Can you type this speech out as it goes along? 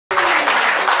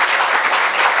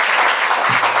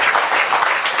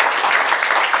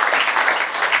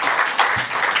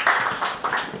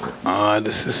Oh,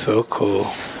 this is so cool.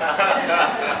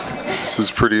 This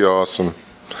is pretty awesome.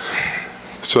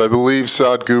 So I believe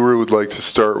Sadhguru would like to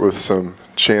start with some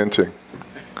chanting.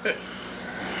 I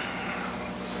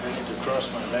need to cross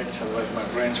my legs, otherwise my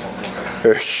brains won't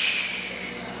go.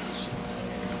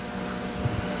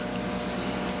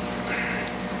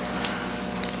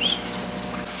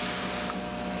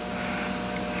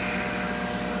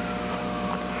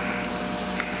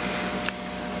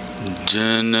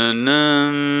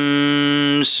 Jananam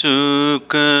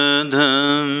sukadham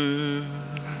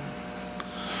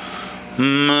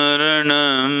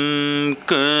maranam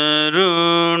karunam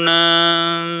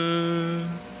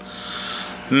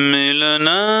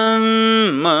milanam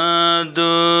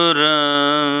maduram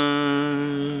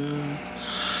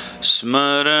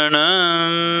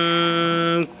smaranam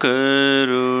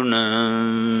karunam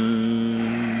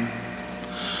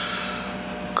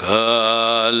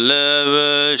kalavashadiha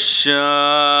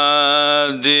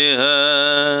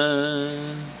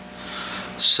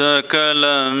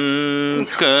sakalam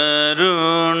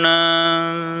karunam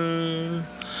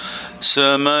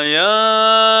samayadipate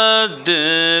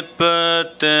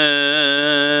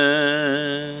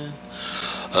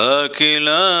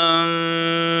akilam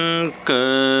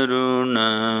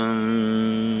karunam.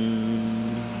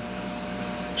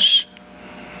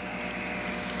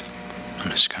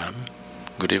 Namaskaram.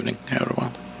 Good evening,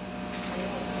 everyone.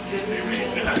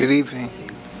 Good evening.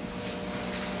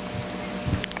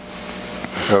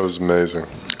 That was amazing.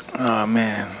 Oh,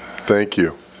 man. Thank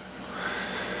you.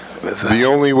 The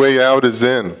only way out is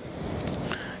in.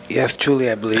 Yes, truly,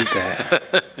 I believe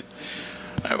that.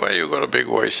 Why you got a big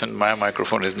voice and my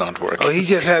microphone is not working? Oh, he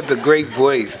just had the great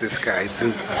voice, this guy.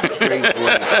 The great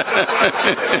voice.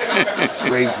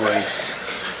 Great voice.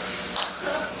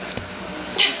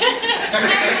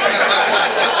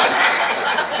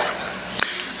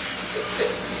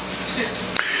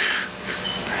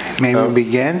 May we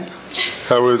begin?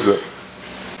 How is it?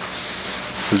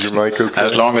 Is your mic okay?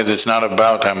 As long as it's not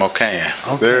about, I'm okay.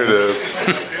 There it is.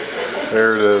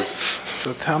 There it is.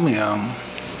 So tell me,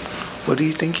 what do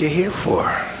you think you're here for?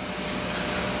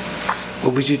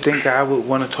 What would you think I would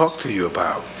want to talk to you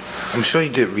about? I'm sure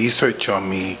you did research on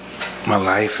me, my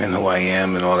life and who I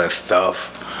am and all that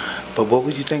stuff. But what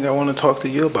would you think I want to talk to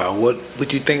you about? What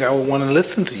would you think I would want to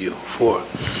listen to you for?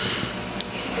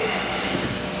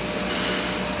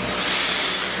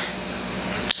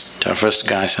 Toughest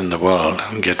guys in the world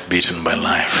get beaten by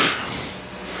life.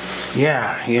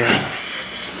 Yeah. You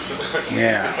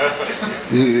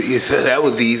said that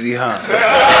was easy, huh?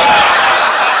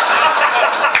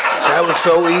 That was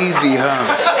so easy, huh?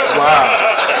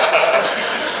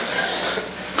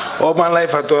 Wow. All my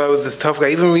life I thought I was this tough guy.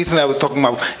 Even recently I was talking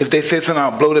about if they say something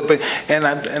I'll blow the brain. And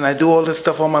I do all this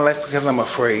stuff all my life because I'm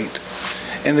afraid.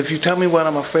 And if you tell me what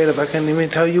I'm afraid of, I can't even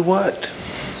tell you what.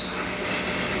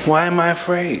 Why am I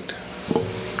afraid?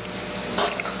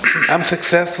 I'm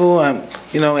successful. I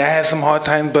had some hard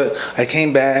times, but I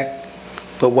came back.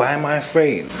 But why am I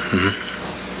afraid? Mm-hmm.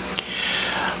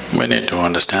 We need to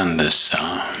understand this.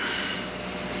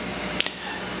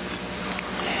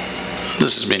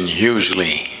 This has been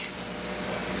hugely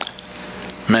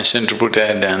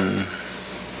misinterpreted and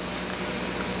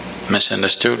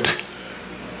misunderstood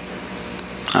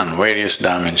on various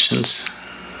dimensions.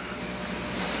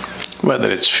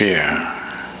 Whether it's fear,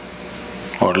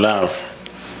 or love,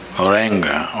 or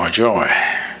anger, or joy,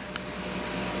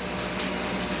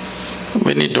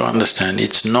 we need to understand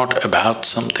it's not about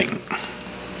something,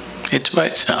 it's by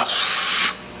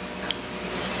itself.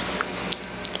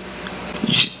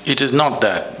 It is not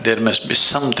that there must be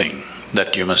something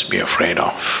that you must be afraid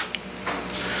of.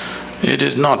 It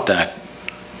is not that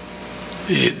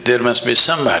there must be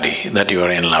somebody that you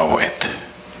are in love with.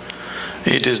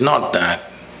 It is not that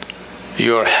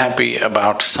you are happy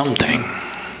about something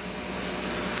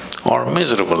or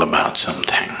miserable about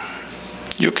something.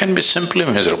 You can be simply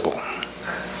miserable.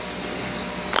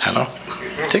 Hello?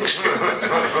 Thanks?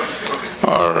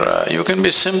 Or you can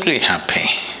be simply happy.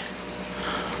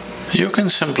 You can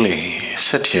simply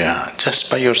sit here just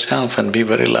by yourself and be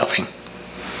very loving.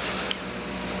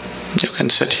 You can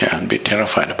sit here and be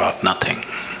terrified about nothing.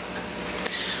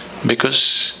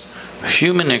 Because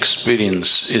human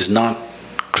experience is not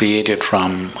created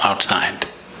from outside.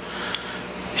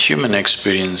 Human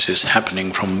experience is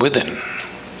happening from within.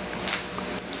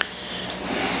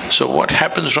 So what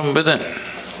happens from within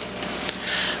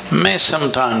may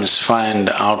sometimes find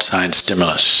outside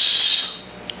stimulus,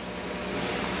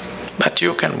 but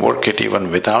you can work it even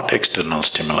without external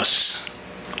stimulus.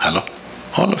 Hello?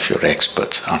 All of you are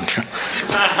experts, aren't you?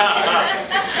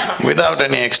 Without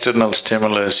any external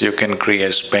stimulus, you can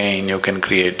create pain, you can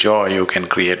create joy, you can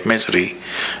create misery,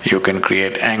 you can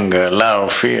create anger,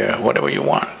 love, fear, whatever you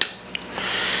want.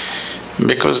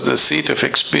 Because the seat of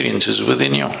experience is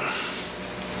within you.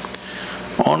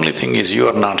 Only thing is, you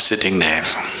are not sitting there,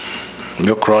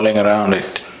 you're crawling around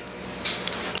it.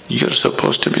 You're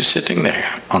supposed to be sitting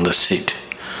there on the seat.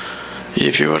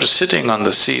 If you were sitting on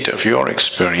the seat of your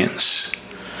experience,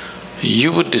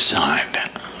 you would decide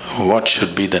what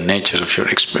should be the nature of your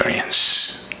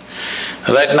experience.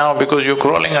 Right now, because you're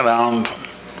crawling around,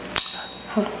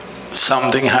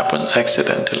 something happens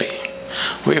accidentally.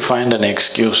 We find an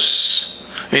excuse.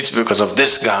 It's because of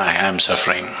this guy I'm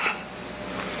suffering.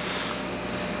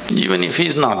 Even if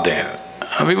he's not there,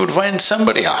 we would find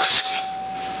somebody else.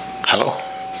 Hello?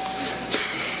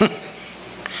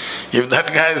 If that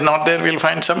guy is not there, we'll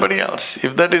find somebody else.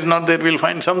 If that is not there, we'll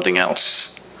find something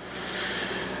else.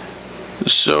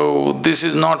 So, this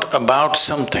is not about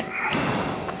something.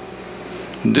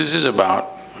 This is about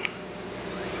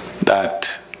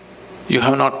that you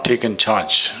have not taken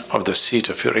charge of the seat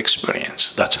of your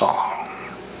experience, that's all.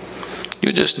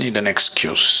 You just need an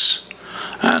excuse.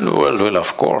 And the world will,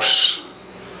 of course,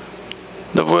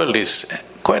 the world is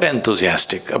quite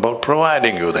enthusiastic about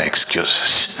providing you the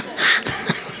excuses.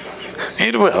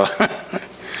 It will.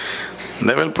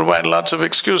 They will provide lots of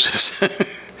excuses.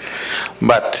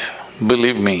 But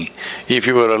believe me, if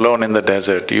you were alone in the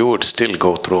desert, you would still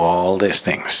go through all these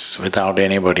things without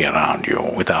anybody around you,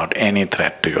 without any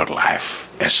threat to your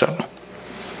life. Yes or no?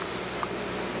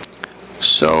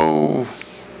 So,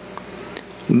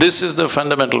 this is the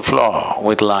fundamental flaw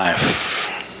with life.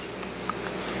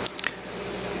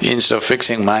 Instead of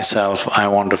fixing myself, I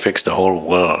want to fix the whole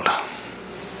world.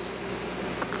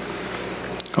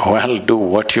 Well, do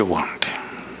what you want.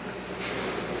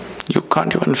 You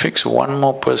can't even fix one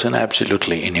more person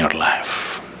absolutely in your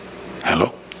life.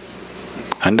 Hello?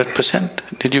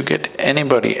 100%? Did you get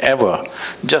anybody ever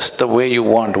just the way you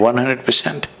want,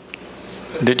 100%?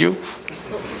 Did you?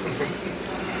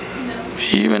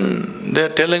 Even… they're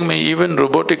telling me even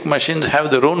robotic machines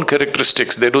have their own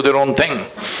characteristics, they do their own thing.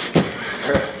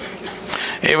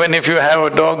 Even if you have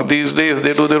a dog these days,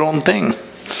 they do their own thing.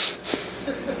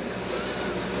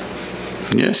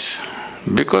 Yes,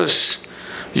 because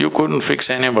you couldn't fix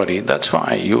anybody, that's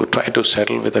why you try to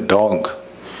settle with a dog.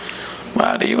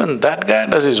 But even that guy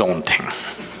does his own thing.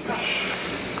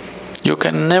 You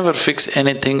can never fix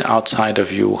anything outside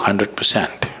of you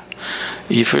 100%.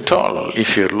 If at all,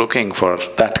 if you're looking for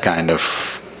that kind of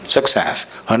success,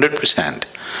 100%,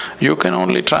 you can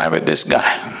only try with this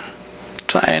guy.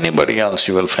 Try anybody else,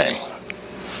 you will fail.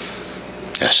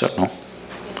 Yes or no?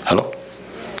 Hello?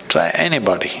 Try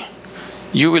anybody,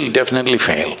 you will definitely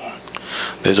fail.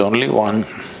 There's only one.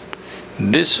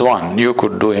 This one, you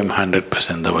could do him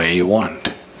 100% the way you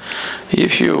want.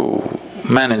 If you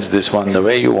manage this one the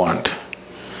way you want,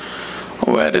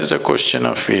 where is the question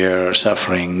of fear,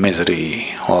 suffering,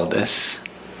 misery, all this?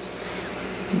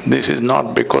 This is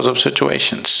not because of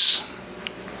situations.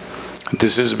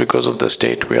 This is because of the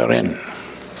state we are in.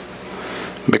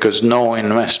 Because no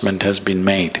investment has been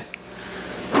made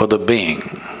for the being.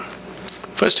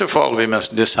 First of all, we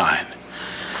must decide,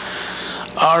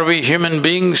 are we human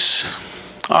beings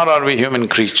or are we human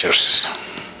creatures?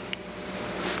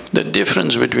 The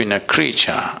difference between a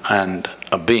creature and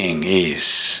a being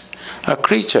is, a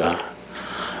creature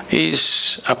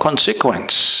is a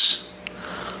consequence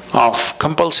of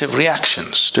compulsive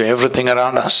reactions to everything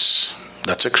around us.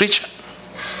 That's a creature.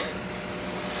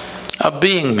 A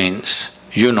being means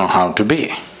you know how to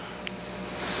be.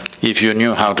 If you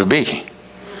knew how to be,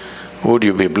 would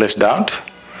you be blissed out?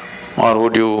 Or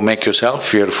would you make yourself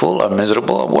fearful or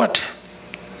miserable or what?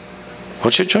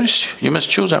 What's your choice? You must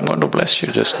choose, I'm going to bless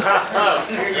you just now.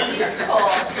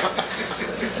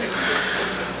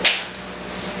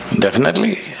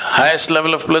 Definitely, highest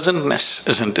level of pleasantness,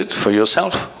 isn't it, for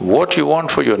yourself? What you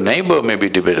want for your neighbor may be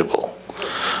debatable,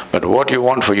 but what you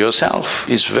want for yourself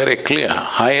is very clear,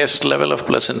 highest level of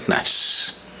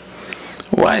pleasantness.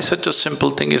 Why such a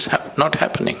simple thing is not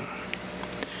happening?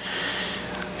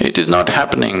 It is not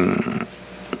happening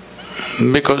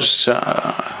because,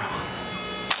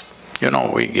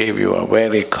 we gave you a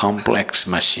very complex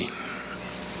machine.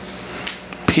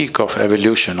 Peak of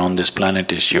evolution on this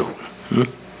planet is you.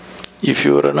 If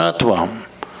you were an earthworm,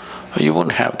 you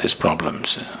wouldn't have these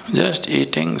problems. Just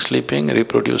eating, sleeping,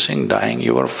 reproducing, dying,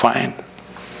 you were fine.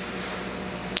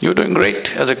 You're doing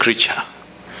great as a creature.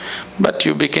 But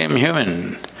you became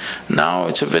human. Now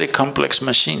it's a very complex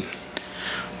machine.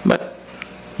 But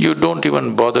you don't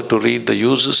even bother to read the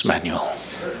user's manual.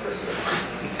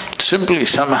 Simply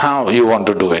somehow you want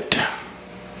to do it.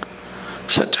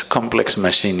 Such a complex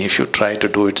machine, if you try to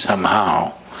do it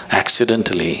somehow,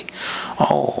 accidentally,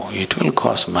 oh, it will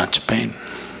cause much pain.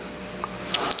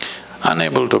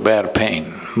 Unable to bear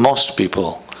pain, most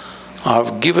people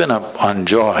have given up on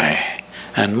joy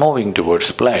and moving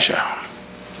towards pleasure.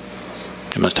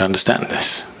 You must understand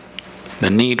this. The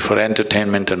need for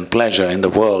entertainment and pleasure in the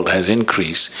world has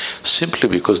increased simply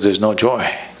because there's no joy.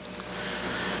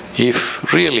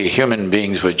 If really human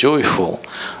beings were joyful,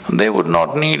 they would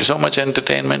not need so much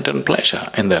entertainment and pleasure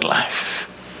in their life.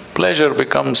 Pleasure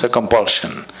becomes a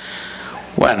compulsion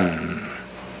when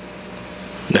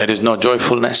there is no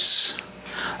joyfulness,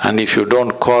 and if you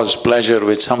don't cause pleasure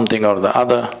with something or the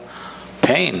other,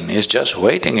 pain is just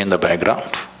waiting in the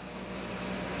background,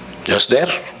 just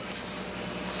there.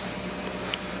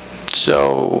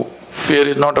 So, fear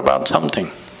is not about something.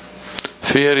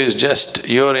 Fear is just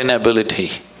your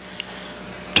inability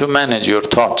to manage your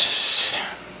thoughts.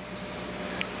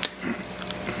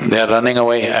 They are running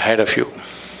away ahead of you.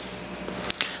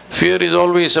 Fear is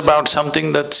always about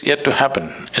something that's yet to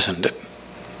happen, isn't it?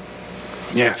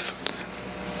 Yes.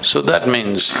 So that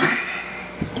means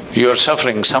you are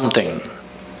suffering something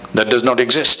that does not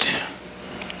exist.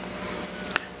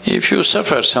 If you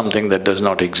suffer something that does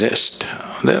not exist,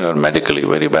 there are medically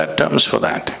very bad terms for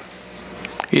that.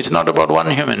 It's not about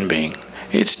one human being.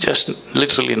 It's just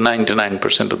literally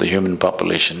 99% of the human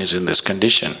population is in this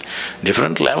condition.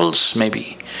 Different levels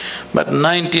maybe, but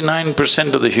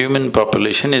 99% of the human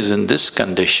population is in this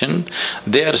condition.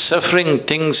 They are suffering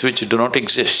things which do not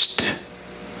exist.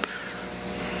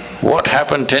 What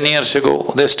happened 10 years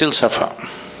ago, they still suffer.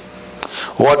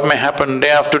 What may happen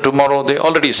day after tomorrow, they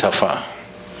already suffer.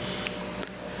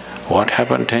 What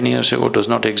happened 10 years ago does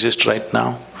not exist right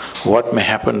now. What may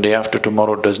happen day after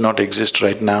tomorrow does not exist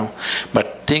right now.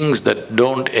 But things that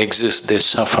don't exist, they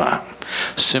suffer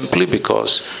simply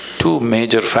because two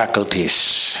major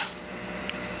faculties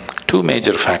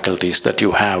that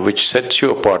you have which sets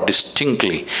you apart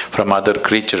distinctly from other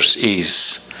creatures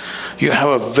is, you have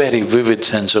a very vivid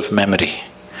sense of memory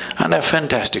and a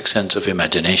fantastic sense of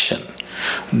imagination.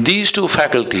 These two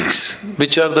faculties,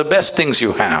 which are the best things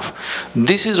you have,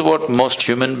 this is what most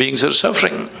human beings are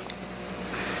suffering.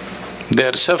 They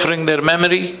are suffering their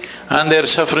memory and they are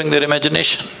suffering their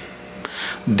imagination.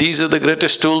 These are the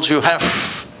greatest tools you have.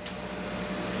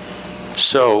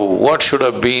 So, what should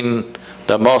have been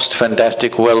the most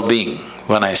fantastic well-being?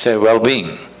 When I say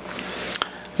well-being,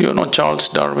 you know Charles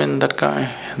Darwin, that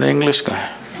guy, the English guy?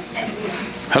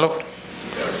 Hello?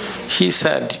 He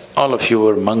said, all of you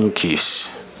were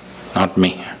monkeys, not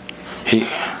me.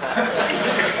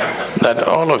 That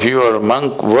all of you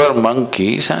were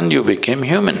monkeys and you became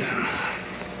human.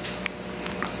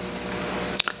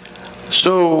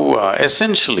 So,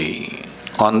 essentially,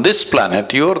 on this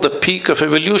planet, you're the peak of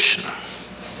evolution.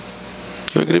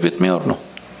 You agree with me or no?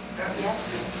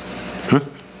 Yes.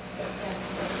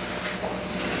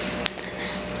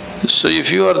 So,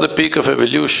 if you are the peak of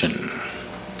evolution,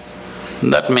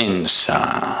 that means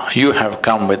you have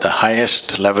come with the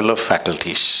highest level of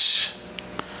faculties.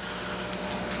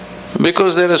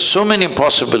 Because there are so many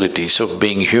possibilities of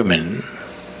being human,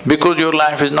 because your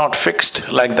life is not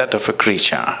fixed like that of a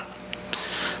creature.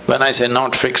 When I say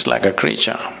not fixed like a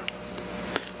creature,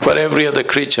 for every other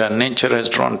creature, nature has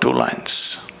drawn two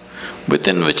lines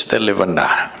within which they live and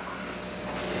die.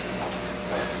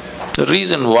 The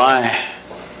reason why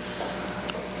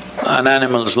an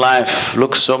animal's life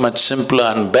looks so much simpler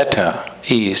and better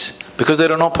is because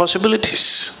there are no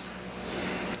possibilities.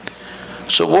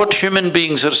 So what human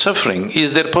beings are suffering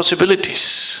is their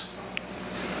possibilities.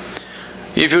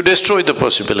 If you destroy the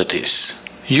possibilities,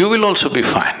 you will also be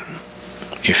fine.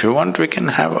 If you want, we can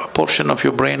have a portion of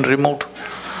your brain removed.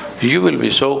 You will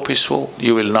be so peaceful,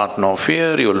 you will not know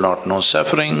fear, you will not know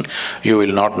suffering, you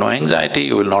will not know anxiety,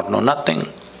 you will not know nothing.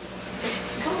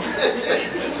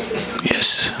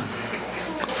 Yes.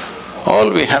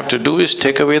 All we have to do is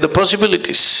take away the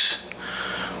possibilities.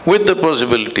 With the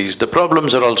possibilities, the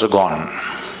problems are also gone.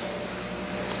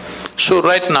 So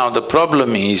right now the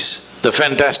problem is the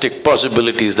fantastic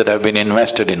possibilities that have been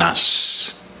invested in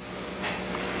us.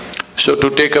 So to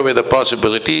take away the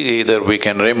possibilities, either we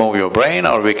can remove your brain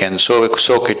or we can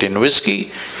soak it in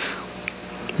whiskey.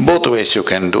 Both ways you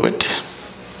can do it.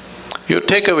 You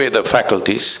take away the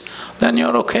faculties, then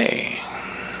you're okay.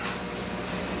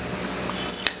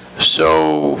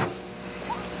 So,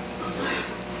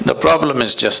 the problem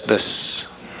is just this,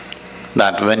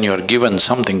 that when you're given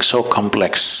something so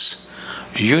complex,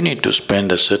 you need to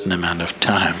spend a certain amount of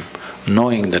time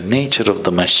knowing the nature of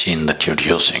the machine that you're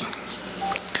using.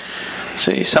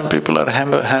 See, some people are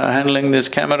handling these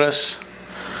cameras.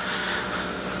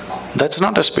 That's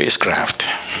not a spacecraft.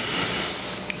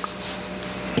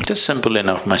 Just simple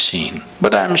enough machine.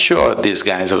 But I'm sure these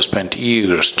guys have spent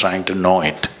years trying to know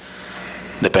it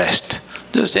the best.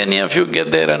 Just any of you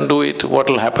get there and do it,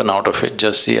 what'll happen out of it?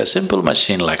 Just see a simple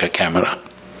machine like a camera.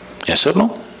 Yes or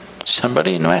no?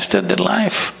 Somebody invested their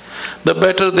life. The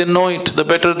better they know it, the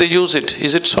better they use it.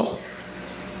 Is it so?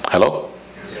 Hello?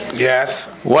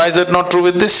 Yes. Why is that not true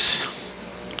with this?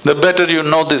 The better you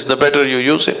know this, the better you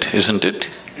use it, isn't it?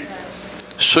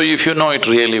 So if you know it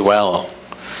really well,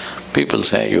 people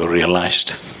say you're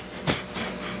realized.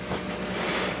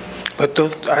 But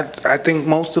I think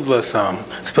most of us,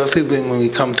 especially when we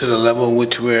come to the level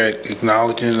which we're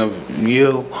acknowledging of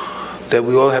you, that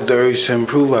we all have the urge to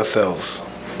improve ourselves.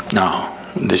 No,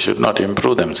 they should not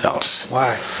improve themselves.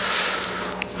 Why?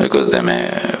 Because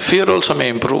fear also may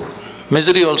improve,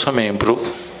 misery also may improve.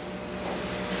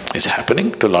 It's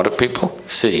happening to a lot of people.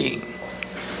 See,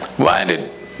 why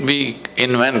did we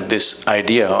invent this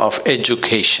idea of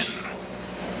education?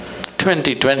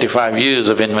 20–25 years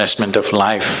of investment of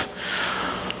life.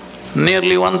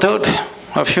 Nearly 1/3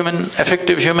 of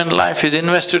effective human life is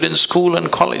invested in school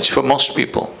and college for most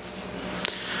people.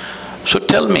 So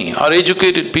tell me, are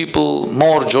educated people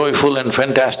more joyful and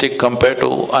fantastic compared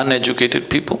to uneducated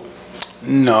people?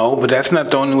 No, but that's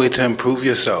not the only way to improve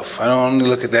yourself. I don't only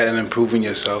look at that in improving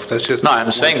yourself, that's just… No,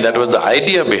 I'm saying that was the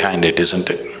idea behind it, isn't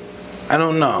it? I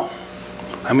don't know.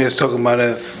 I mean, it's talking about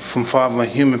it from far from a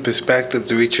human perspective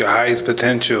to reach your highest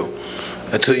potential.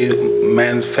 Until you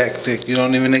manufacture, you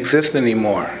don't even exist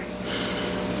anymore.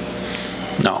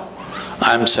 No,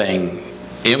 I'm saying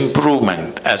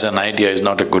improvement as an idea is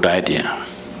not a good idea.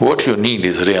 What you need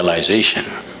is realization,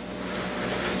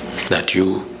 that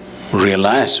you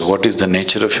realize what is the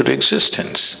nature of your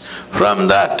existence. From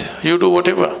that, you do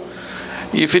whatever.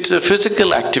 If it's a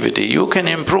physical activity, you can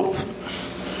improve.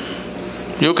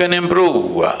 You can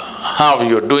improve how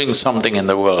you're doing something in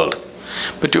the world,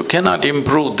 but you cannot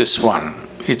improve this one.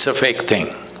 It's a fake thing.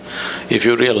 If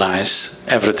you realize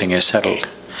everything is settled,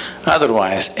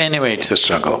 otherwise anyway it's a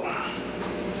struggle.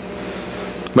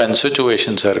 When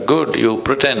situations are good, you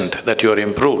pretend that you're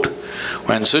improved.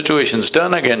 When situations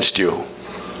turn against you,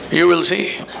 you will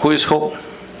see who is who.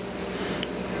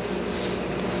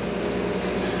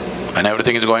 When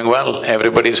everything is going well,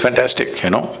 everybody is fantastic,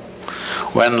 you know.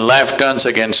 When life turns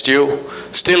against you,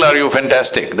 still are you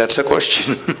fantastic? That's the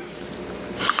question.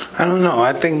 I don't know.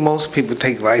 I think most people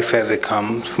take life as it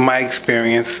comes. From my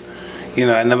experience,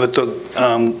 I never thought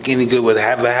any good would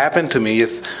ever happen to me.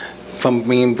 Just from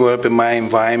being brought up in my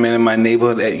environment, in my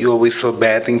neighborhood, that you always saw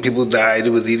bad things. People died.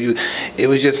 It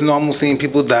was just normal seeing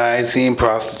people die, seeing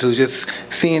prostitutes, just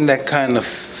seeing that kind of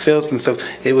filth and stuff.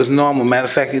 It was normal. Matter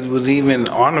of fact, it was even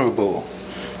honorable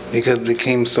because it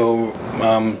became so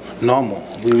normal.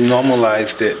 We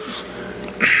normalized it.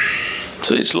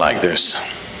 So it's like this.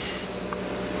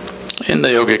 In the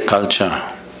yogic culture,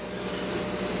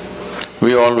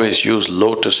 we always use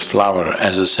lotus flower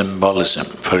as a symbolism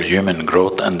for human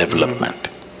growth and development.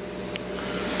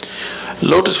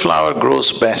 Lotus flower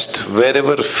grows best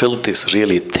wherever filth is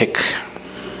really thick.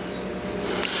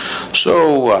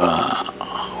 So,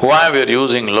 why we're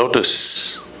using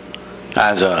lotus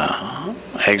as a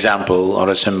example or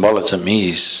a symbolism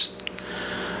is,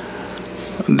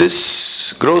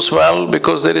 this grows well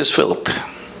because there is filth.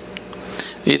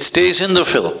 It stays in the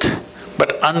filth,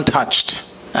 but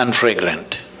untouched and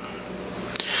fragrant.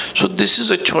 So this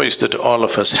is a choice that all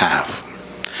of us have.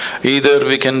 Either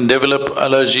we can develop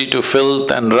allergy to filth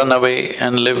and run away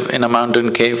and live in a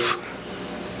mountain cave.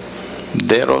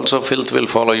 There also filth will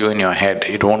follow you in your head,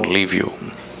 it won't leave you.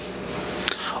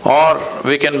 Or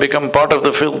we can become part of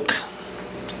the filth.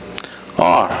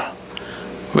 Or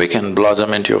we can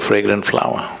blossom into a fragrant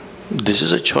flower. This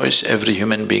is a choice every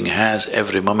human being has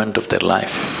every moment of their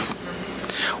life.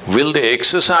 Will they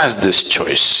exercise this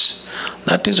choice?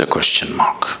 That is a question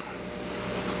mark.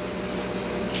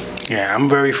 Yeah, I'm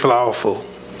very flowerful.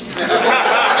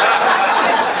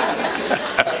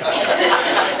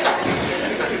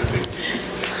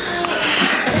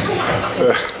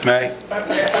 Right?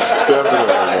 Definitely,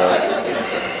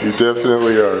 man. You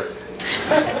definitely are.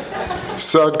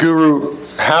 Sadhguru,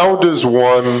 how does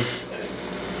one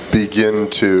begin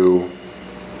to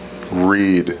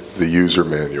read the user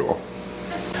manual?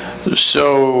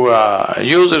 So,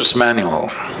 user's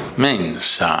manual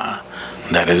means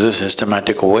there is a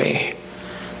systematic way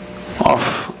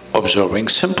of observing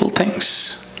simple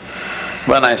things.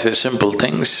 When I say simple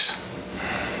things,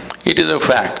 it is a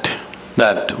fact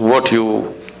that what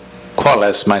you call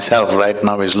as myself right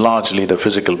now is largely the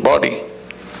physical body.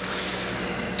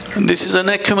 This is an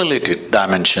accumulated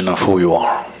dimension of who you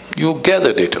are. You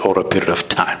gathered it over a period of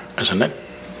time, isn't it?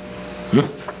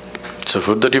 It's a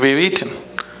food that you've eaten,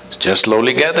 it's just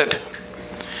slowly gathered.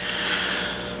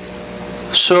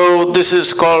 So this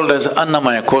is called as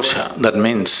Annamaya Kosha, that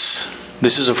means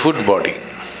this is a food body.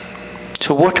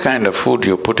 So what kind of food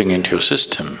you're putting into your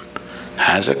system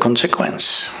has a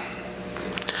consequence.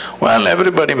 Well,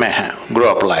 everybody may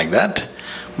grow up like that,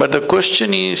 but the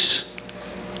question is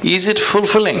it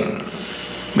fulfilling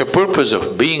the purpose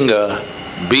of being a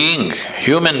being,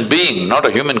 human being, not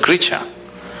a human creature?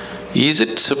 Is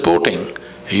it supporting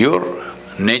your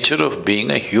nature of being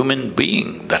a human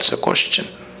being? That's the question.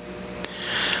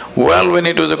 Well, when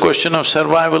it was a question of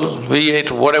survival, we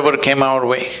ate whatever came our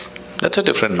way. That's a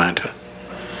different matter.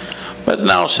 But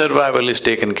now survival is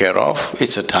taken care of,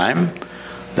 it's a time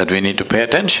that we need to pay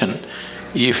attention.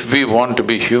 If we want to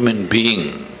be human being,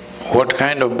 what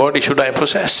kind of body should I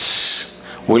possess?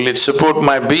 Will it support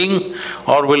my being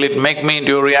or will it make me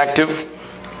into a reactive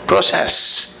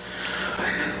process?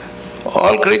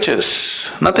 All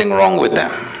creatures, nothing wrong with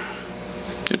them.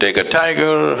 You take a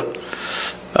tiger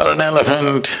or an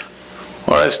elephant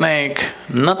or a snake,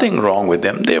 nothing wrong with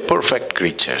them, they're perfect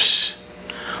creatures.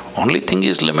 Only thing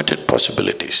is limited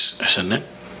possibilities, isn't it?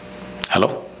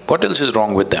 Hello? What else is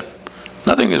wrong with them?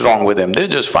 Nothing is wrong with them, they're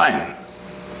just fine.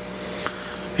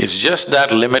 It's just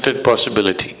that limited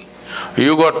possibility.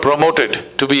 You got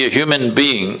promoted to be a human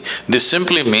being, this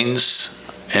simply means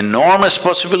enormous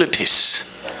possibilities.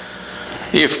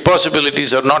 If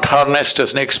possibilities are not harnessed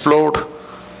and explored,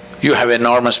 you have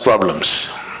enormous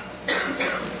problems.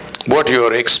 What you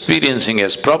are experiencing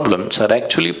as problems are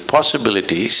actually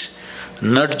possibilities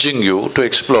nudging you to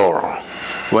explore.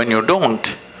 When you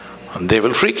don't, they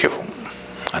will freak you,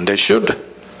 and they should,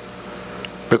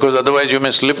 because otherwise you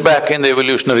may slip back in the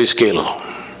evolutionary scale.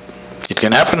 It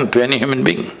can happen to any human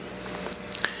being.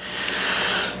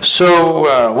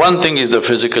 So, one thing is the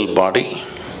physical body.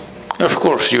 Of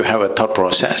course, you have a thought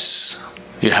process,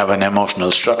 you have an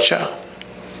emotional structure,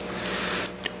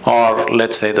 or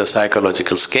let's say the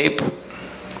psychological scape.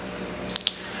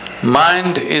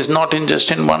 Mind is not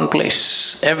just in one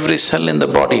place. Every cell in the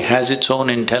body has its own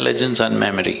intelligence and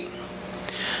memory.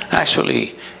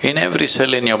 Actually, in every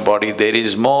cell in your body, there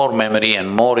is more memory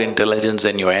and more intelligence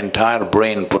than your entire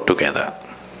brain put together.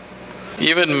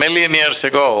 Even million years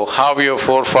ago, how your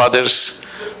forefathers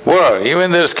were,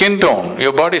 even their skin tone,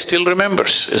 your body still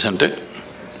remembers, isn't it?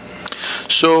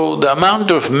 So, the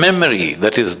amount of memory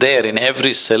that is there in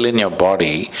every cell in your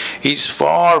body is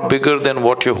far bigger than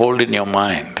what you hold in your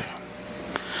mind.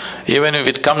 Even if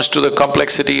it comes to the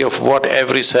complexity of what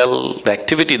every cell, the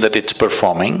activity that it's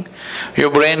performing,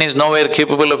 your brain is nowhere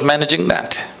capable of managing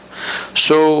that.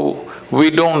 So,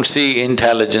 we don't see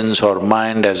intelligence or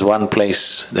mind as one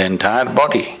place, the entire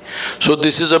body. So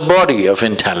this is a body of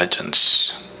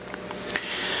intelligence.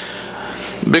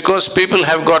 Because people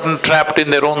have gotten trapped in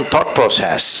their own thought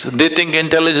process, they think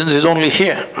intelligence is only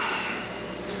here.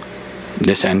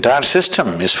 This entire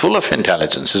system is full of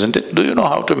intelligence, isn't it? Do you know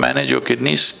how to manage your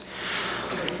kidneys?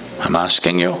 I'm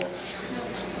asking you.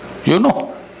 You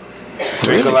know.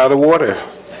 Drink a lot of water.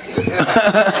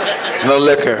 No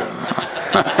liquor.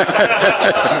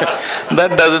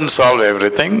 That doesn't solve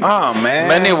everything. Oh, man.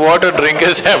 Many water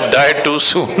drinkers have died too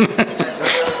soon.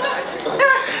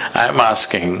 I'm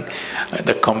asking,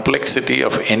 the complexity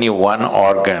of any one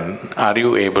organ, are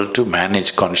you able to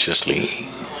manage consciously?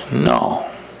 No.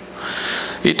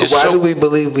 It is Why do we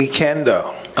believe we can,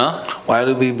 though? Huh? Why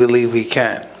do we believe we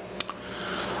can?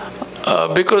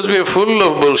 Because we are full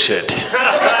of bullshit.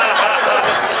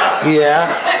 Yeah.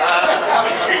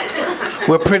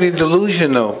 We're pretty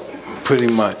delusional, pretty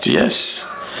much. Yes.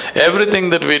 Everything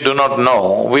that we do not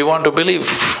know, we want to believe.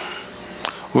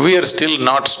 We are still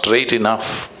not straight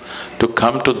enough to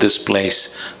come to this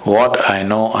place. What I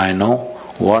know, I know.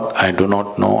 What I do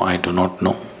not know, I do not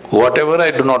know. Whatever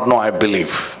I do not know, I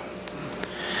believe.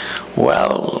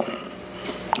 Well,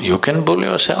 you can bull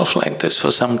yourself like this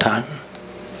for some time.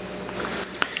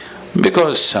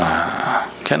 Because,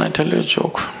 can I tell you a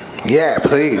joke? Yeah,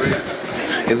 please.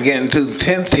 It's getting too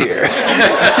tense here.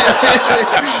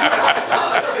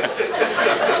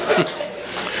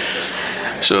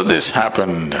 So this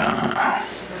happened, a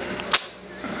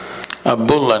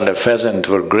bull and a pheasant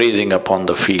were grazing upon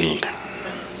the field.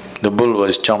 The bull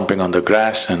was chomping on the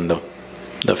grass and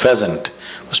the pheasant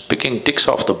was picking ticks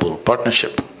off the bull,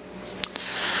 partnership.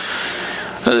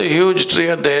 There was a huge tree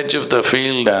at the edge of the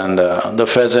field, and the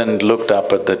pheasant looked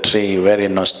up at the tree very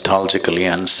nostalgically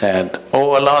and said,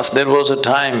 "Oh alas, there was a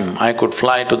time I could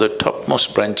fly to the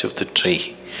topmost branch of the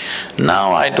tree.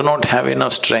 Now I do not have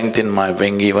enough strength in my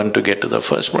wing even to get to the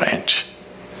first branch."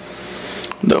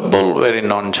 The bull very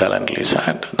nonchalantly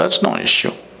said, "That's no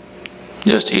issue.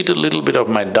 Just eat a little bit of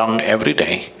my dung every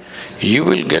day. You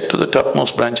will get to the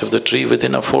topmost branch of the tree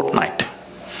within a fortnight."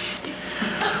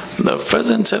 The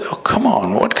pheasant said, "Oh, come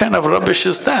on, what kind of rubbish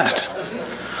is that?"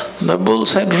 The bull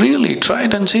said, "Really, try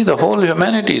it and see, the whole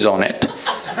humanity is on it."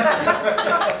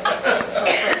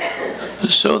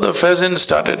 So the pheasant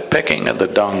started pecking at the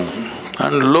dung,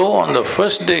 and lo, on the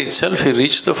first day itself he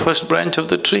reached the first branch of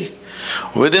the tree.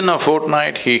 Within a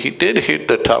fortnight, he did hit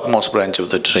the topmost branch of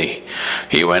the tree.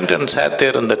 He went and sat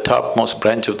there on the topmost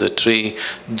branch of the tree,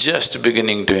 just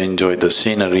beginning to enjoy the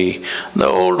scenery.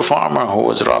 The old farmer who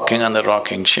was rocking on the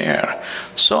rocking chair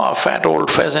saw a fat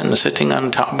old pheasant sitting on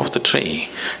top of the tree.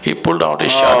 He pulled out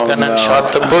his shotgun and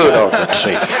shot the bird out the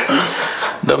tree.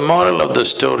 The moral of the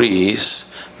story is,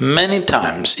 many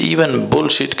times even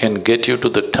bullshit can get you to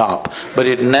the top, but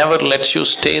it never lets you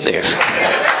stay there.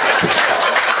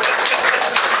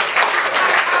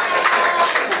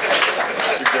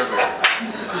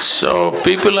 So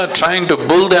people are trying to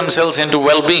bull themselves into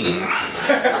well-being.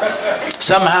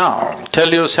 Somehow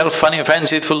tell yourself funny,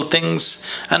 fanciful things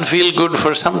and feel good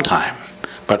for some time,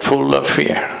 but full of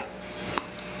fear.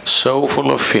 So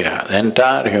full of fear. The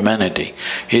entire humanity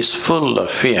is full of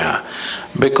fear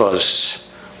because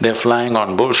they're flying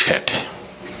on bullshit.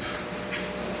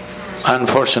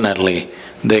 Unfortunately,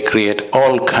 they create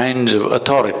all kinds of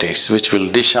authorities which will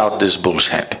dish out this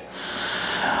bullshit.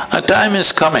 A time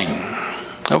is coming,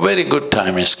 a very good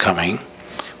time is coming,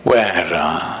 where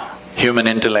human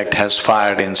intellect has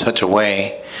fired in such a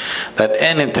way that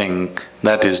anything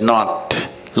that is not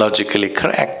logically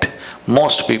correct,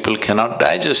 most people cannot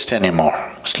digest anymore.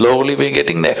 Slowly we're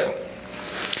getting there.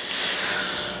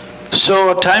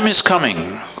 So a time is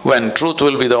coming when truth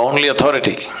will be the only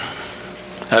authority.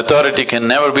 Authority can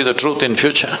never be the truth in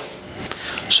future.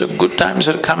 So good times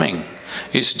are coming.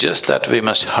 It's just that we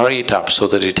must hurry it up so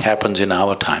that it happens in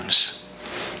our times.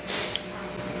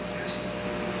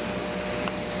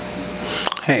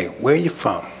 Hey, where are you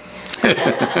from?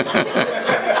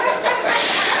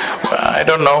 I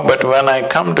don't know, but when I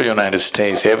come to United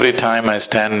States, every time I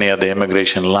stand near the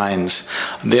immigration lines,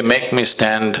 they make me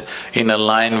stand in a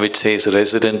line which says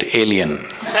resident alien.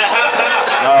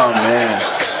 Oh, man.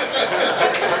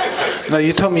 No,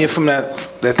 you told me you're from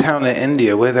that town in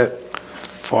India. Where that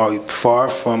far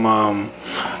from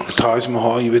the Taj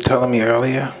Mahal you were telling me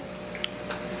earlier?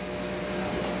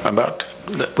 About?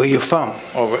 Where you from?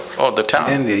 Oh, the town?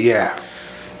 India, yeah.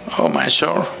 Oh,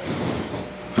 Mysore.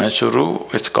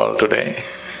 Mysuru, it's called today.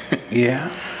 Yeah.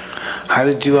 How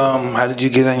did you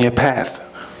get on your path?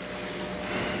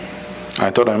 I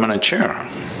thought I'm in a chair.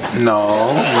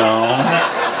 No.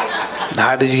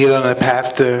 How did you get on the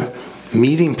path to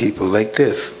meeting people like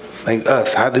this, like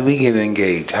us? How did we get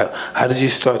engaged? How did you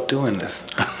start doing this?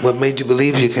 What made you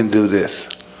believe you can do this?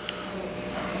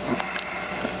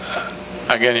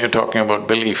 Again, you're talking about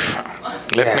belief.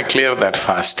 Let me clear that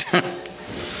first.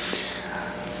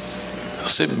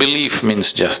 See, belief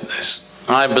means just this.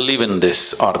 I believe in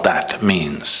this or that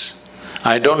means,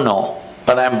 I don't know,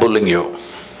 but I'm bullying you.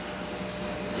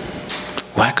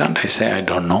 Why can't I say I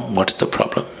don't know? What's the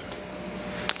problem?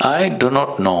 I do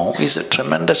not know is a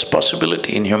tremendous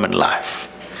possibility in human life.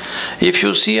 If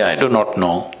you see I do not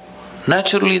know,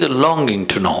 naturally the longing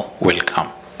to know will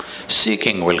come,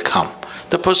 seeking will come,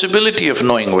 the possibility of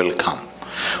knowing will come.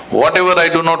 Whatever I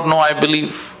do not know, I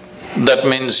believe. That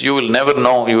means you will never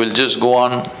know, you will just go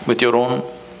on with your own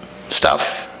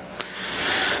stuff.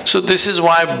 So this is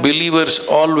why believers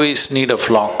always need a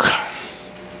flock.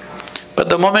 But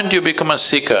the moment you become a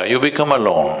seeker, you become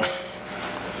alone.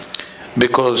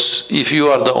 Because if you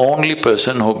are the only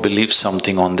person who believes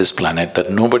something on this planet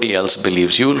that nobody else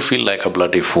believes, you will feel like a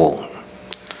bloody fool.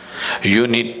 You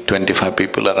need 25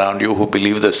 people around you who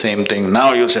believe the same thing.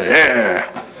 Now you say, "Eh!"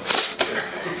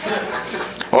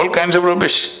 All kinds of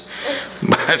rubbish.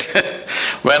 But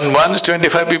when once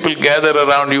 25 people gather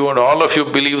around you and all of you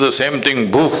believe the same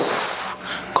thing, boo!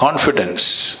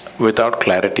 Confidence without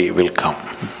clarity will come.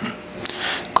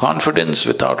 Confidence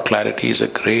without clarity is a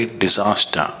great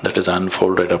disaster that is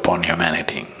unfolded upon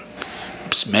humanity.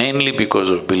 It's mainly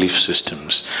because of belief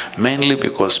systems, mainly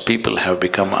because people have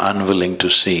become unwilling to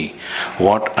see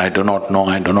what I do not know,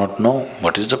 I do not know.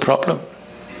 What is the problem?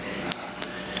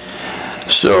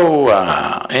 So,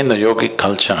 in the yogic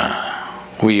culture,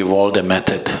 we evolved a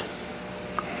method.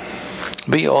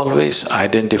 We always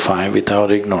identify with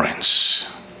our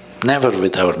ignorance, never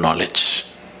with our knowledge.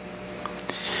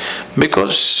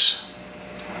 Because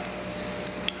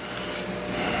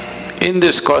in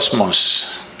this cosmos,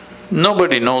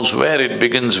 nobody knows where it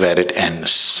begins, where it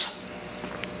ends.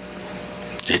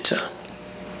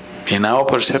 In our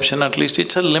perception at least,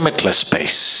 it's a limitless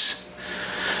space.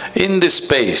 In this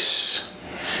space,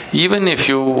 even if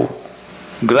you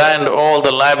grind all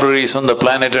the libraries on the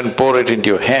planet and pour it into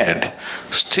your head,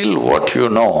 still what you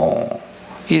know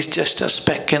is just a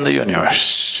speck in the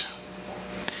universe.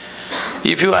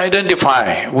 If you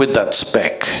identify with that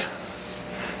speck,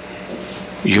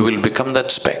 you will become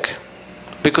that speck.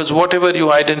 Because whatever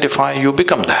you identify, you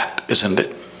become that, isn't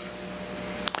it?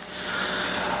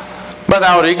 But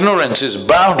our ignorance is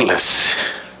boundless.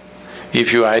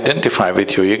 If you identify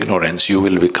with your ignorance, you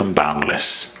will become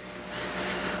boundless.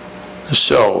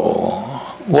 So,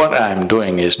 what I am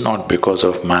doing is not because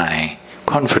of my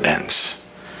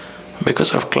confidence,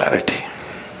 because of clarity.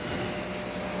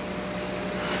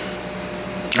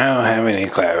 I don't have any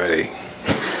clarity.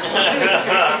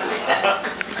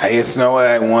 I just know what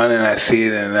I want and I see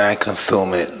it and I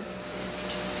consume it.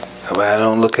 But I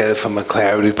don't look at it from a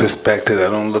clarity perspective. I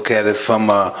don't look at it from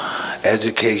a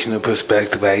educational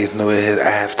perspective. I just know I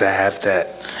have to have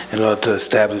that in order to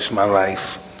establish my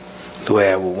life the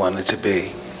way I would want it to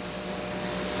be.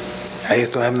 I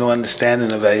just don't have no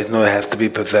understanding of it. I just know it has to be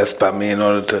possessed by me in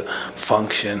order to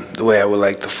function the way I would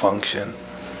like to function.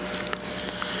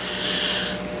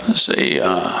 See,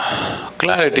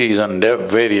 clarity is on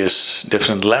various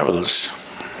different levels.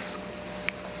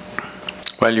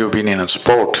 Well, you've been in a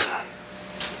sport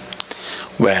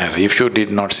where if you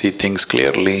did not see things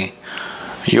clearly,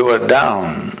 you were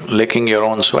down, licking your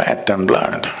own sweat and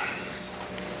blood.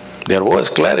 There was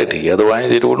clarity,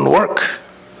 otherwise it wouldn't work.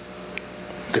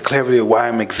 The clarity of why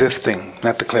I'm existing,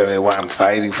 not the clarity of why I'm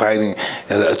fighting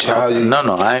as a child.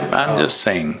 No, I'm just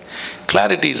saying,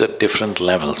 clarity is at different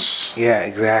levels. Yeah,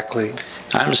 exactly.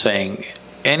 I'm saying,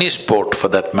 any sport for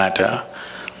that matter,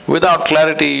 without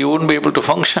clarity you wouldn't be able to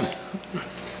function.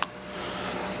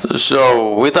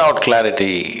 So, without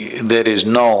clarity, there is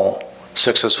no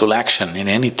successful action in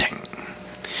anything.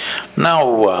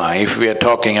 Now, if we are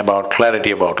talking about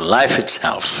clarity about life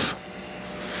itself,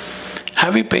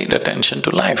 have we paid attention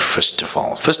to life, first of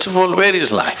all? First of all, where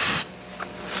is life?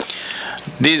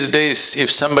 These days, if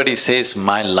somebody says,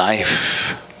 my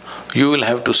life, you will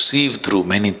have to sieve through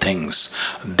many things.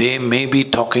 They may be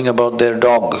talking about their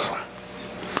dog.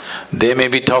 They may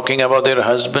be talking about their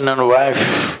husband and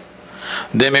wife.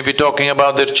 They may be talking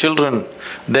about their children.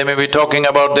 They may be talking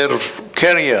about their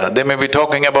career. They may be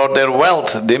talking about their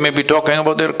wealth. They may be talking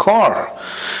about their car.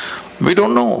 We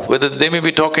don't know whether they may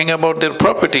be talking about their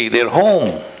property, their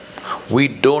home. We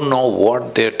don't know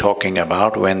what they're talking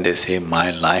about when they say,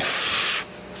 my life.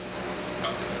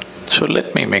 So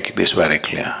let me make this very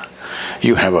clear.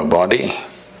 You have a body,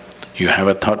 you have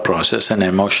a thought process and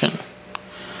emotion.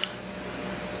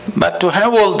 But to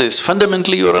have all this,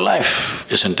 fundamentally you're alive,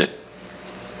 isn't it?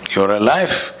 You're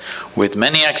alive with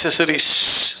many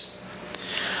accessories.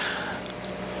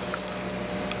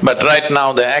 But right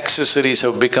now the accessories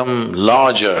have become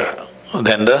larger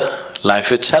than the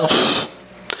life itself.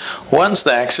 Once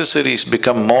the accessories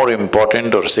become more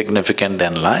important or significant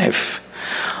than life,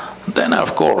 then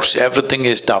of course everything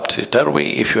is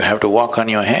topsy-turvy. If you have to walk on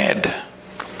your head,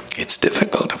 it's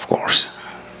difficult, of course,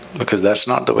 because that's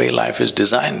not the way life is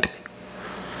designed.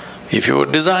 If you were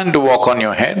designed to walk on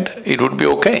your head, it would be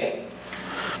okay.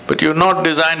 But you're not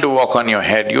designed to walk on your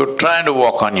head, you're trying to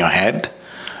walk on your head,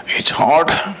 it's hard.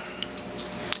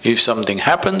 If something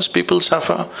happens, people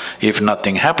suffer. If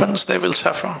nothing happens, they will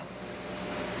suffer.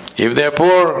 If they're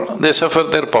poor, they suffer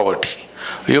their poverty.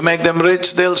 You make them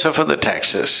rich, they'll suffer the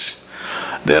taxes.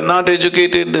 They're not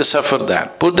educated, they suffer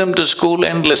that. Put them to school,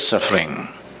 endless suffering.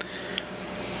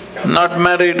 Not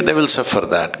married, they will suffer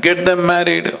that. Get them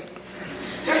married.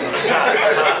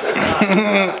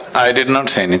 I did not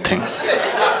say anything.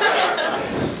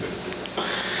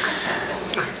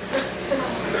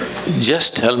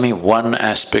 Just tell me one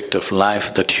aspect of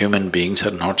life that human beings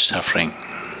are not suffering.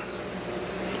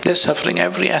 They're suffering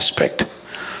every aspect.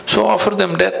 So offer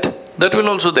them death, that will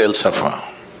also they'll suffer.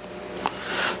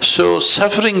 So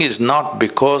suffering is not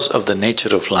because of the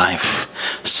nature of life.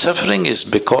 Suffering is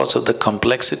because of the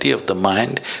complexity of the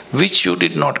mind which you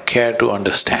did not care to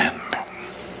understand.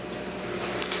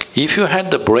 If you had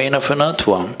the brain of an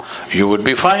earthworm, you would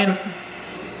be fine.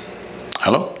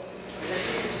 Hello?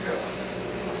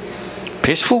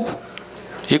 Peaceful,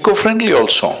 eco-friendly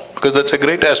also, because that's a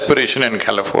great aspiration in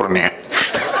California.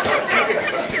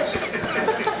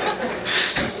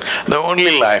 The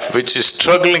only life which is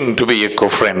struggling to be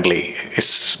eco-friendly.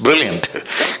 It's brilliant.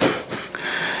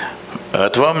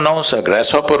 Earthworm knows, a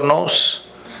grasshopper knows,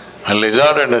 a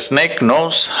lizard and a snake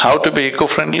knows how to be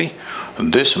eco-friendly.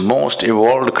 This most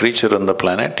evolved creature on the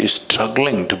planet is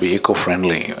struggling to be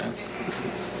eco-friendly.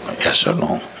 Yes or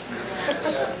no?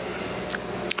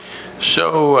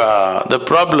 So, the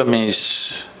problem is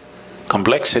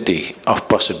complexity of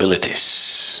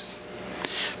possibilities.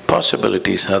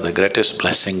 Possibilities are the greatest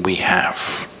blessing we have,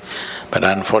 but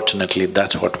unfortunately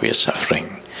that's what we are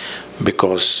suffering,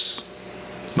 because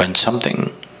when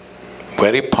something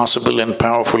very possible and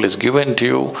powerful is given to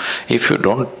you, if you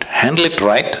don't handle it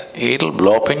right, it'll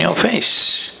blow up in your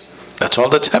face. That's all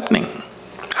that's happening.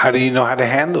 How do you know how to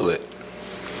handle it?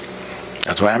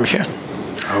 That's why I'm here.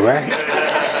 All right.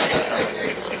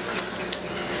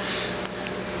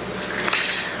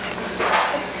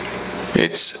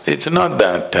 It's not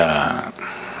that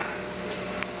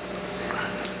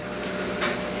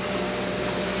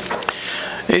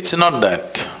it's not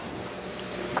that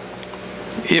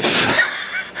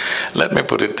if let me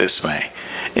put it this way,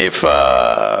 if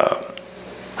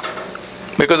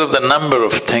because of the number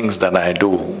of things that I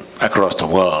do across the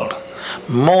world,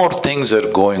 more things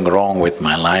are going wrong with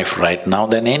my life right now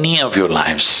than any of your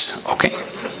lives, okay?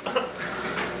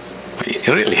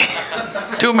 Really,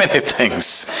 too many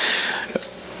things.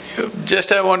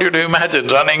 Just I want you to imagine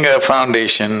running a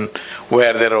foundation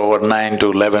where there are over 9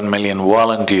 to 11 million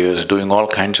volunteers doing all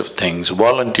kinds of things.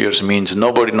 Volunteers means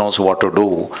nobody knows what to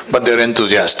do, but they're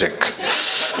enthusiastic.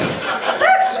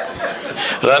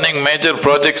 Running major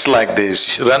projects like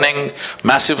this, running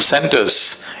massive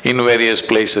centers in various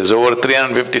places, over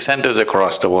 350 centers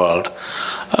across the world.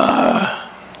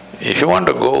 If you want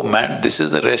to go mad, this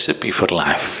is the recipe for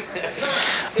life.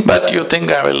 But you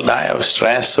think I will die of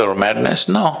stress or madness?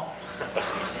 No,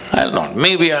 I'll not.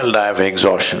 Maybe I'll die of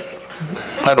exhaustion,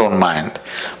 I don't mind.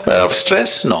 But of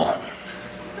stress, no.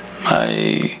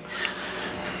 There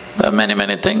are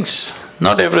many things.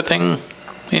 Not everything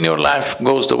in your life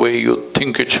goes the way you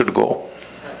think it should go.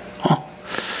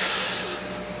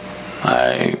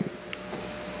 I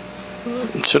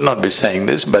should not be saying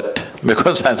this, but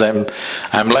because as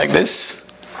I'm like this,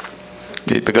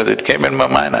 because it came in my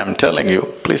mind, I'm telling you,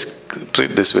 please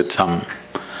treat this with some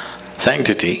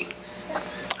sanctity.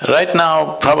 Right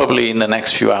now, probably in the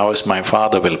next few hours, my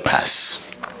father will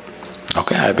pass.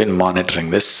 Okay, I've been monitoring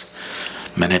this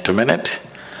minute to minute,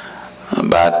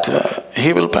 but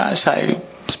he will pass. I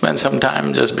spent some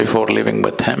time just before leaving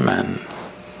with him and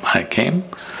I came.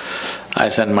 I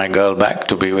sent my girl back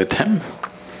to be with him.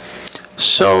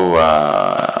 So,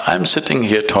 I'm sitting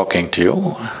here talking to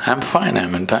you, I'm fine,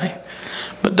 haven't I?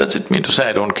 But does it mean to say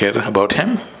I don't care about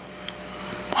him?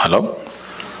 Hello?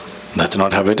 That's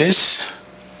not how it is.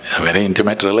 A very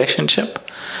intimate relationship.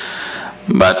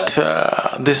 But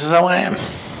this is how I am.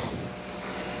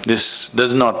 This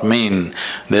does not mean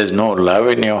there's no love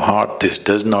in your heart, this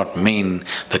does not mean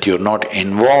that you're not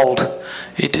involved.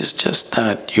 It is just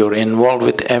that you're involved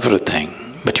with everything,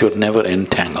 but you're never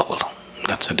entangled.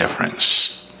 That's the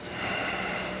difference.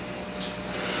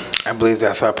 I believe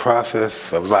that's our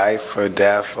process of life or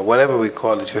death or whatever we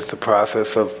call it, just the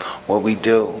process of what we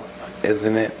do,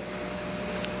 isn't it?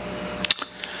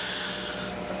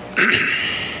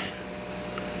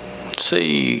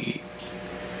 See,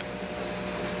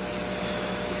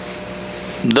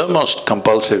 the most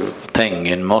compulsive thing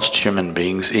in most human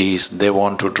beings is they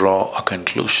want to draw a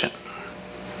conclusion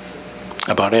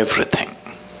about everything.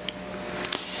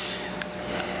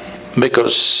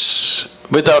 Because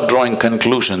without drawing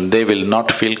conclusion, they will not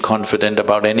feel confident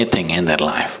about anything in their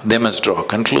life. They must draw a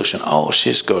conclusion. Oh,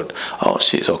 she's good. Oh,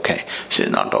 she's okay. She's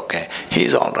not okay.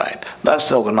 He's all right. That's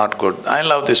so not good. I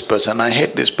love this person. I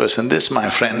hate this person. This is my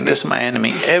friend. This is my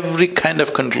enemy. Every kind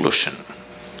of conclusion.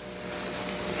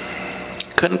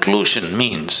 Conclusion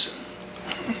means,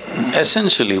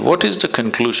 essentially, what is the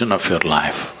conclusion of your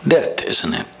life? Death,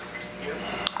 isn't it?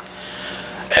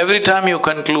 Every time you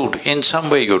conclude, in some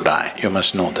way you die, you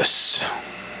must know this.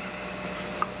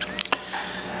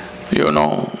 You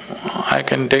know, I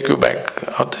can take you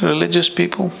back. Are there religious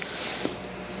people?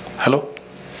 Hello?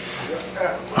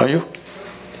 Are you?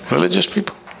 Religious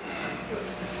people?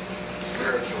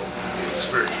 Spiritual.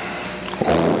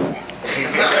 Oh.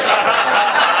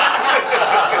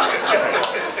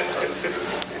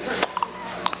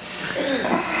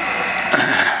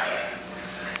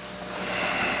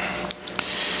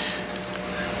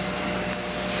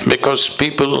 Because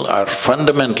people are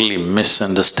fundamentally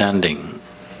misunderstanding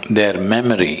their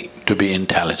memory to be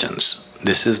intelligence.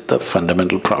 This is the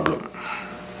fundamental problem.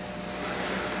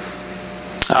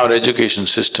 Our education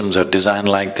systems are designed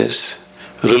like this.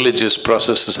 religious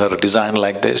processes are designed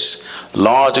like this,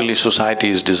 largely society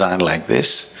is designed like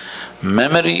this.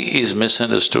 Memory is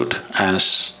misunderstood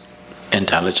as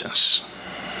intelligence.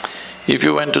 If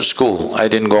you went to school, I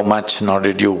didn't go much, nor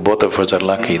did you, both of us are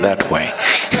lucky that way.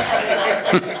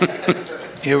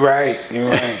 You're right, you're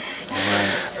right.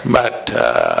 But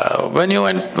when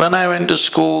I went to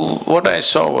school, what I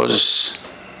saw was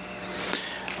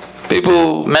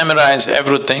people memorize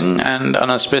everything, and on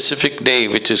a specific day,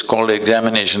 which is called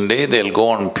examination day, they'll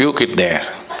go and puke it there.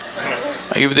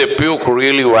 If they puke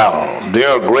really well, they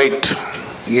are great.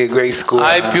 You get great score.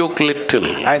 I puke little.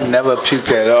 I never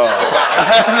puked at all.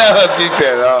 I never puked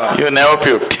at all. You never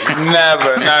puked?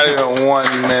 Never, not even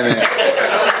 1 minute.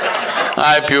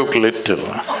 I puke little.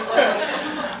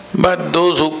 But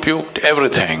those who puked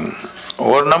everything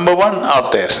were number one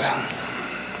out there.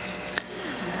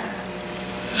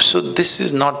 So this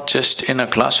is not just in a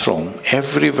classroom,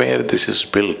 everywhere this is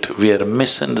built. We are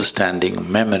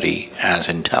misunderstanding memory as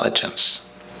intelligence.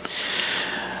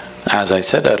 As I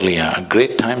said earlier,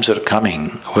 great times are coming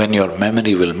when your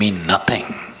memory will mean nothing,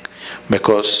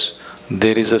 because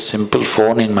there is a simple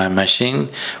phone in my machine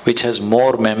which has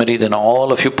more memory than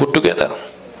all of you put together.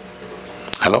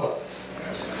 Hello?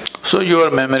 So your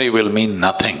memory will mean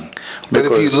nothing. But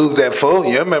if you lose that phone,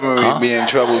 your memory will be in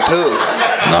trouble too.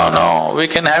 No, we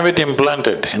can have it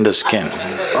implanted in the skin.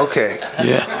 Okay.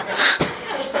 Yeah.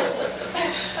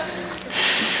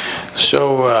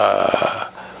 So,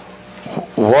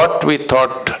 what we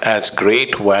thought as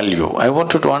great value, I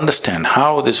wanted to understand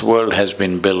how this world has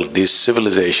been built, these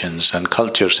civilizations and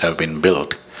cultures have been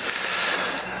built.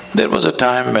 There was a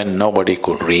time when nobody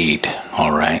could read,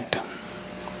 all right?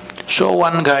 So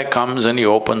one guy comes and he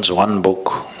opens one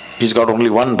book. He's got only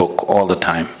one book all the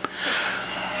time.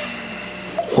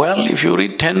 Well, if you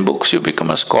read 10 books, you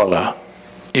become a scholar.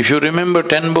 If you remember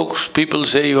 10 books, people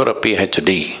say you're a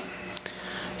PhD.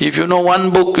 If you know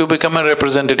one book, you become a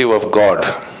representative of God.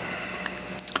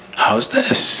 How's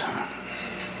this?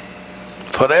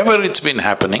 Forever it's been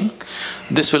happening.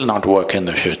 This will not work in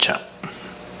the future,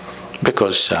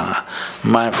 because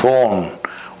my phone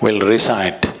will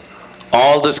recite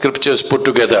all the scriptures put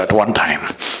together at one time.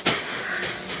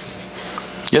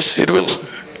 Yes, it will.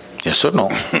 Yes or no?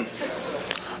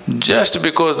 Just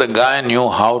because the guy knew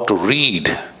how to read,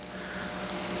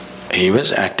 he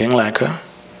was acting like a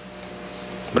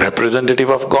representative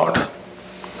of God.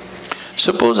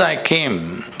 Suppose I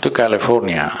came to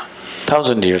California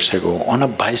 1,000 years ago on a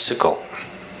bicycle,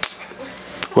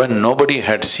 when nobody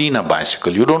had seen a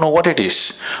bicycle, you don't know what it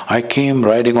is. I came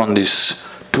riding on these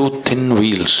 2 thin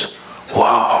wheels.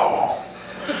 Wow!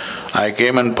 I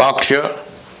came and parked here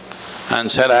and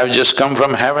said, I've just come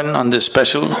from heaven on this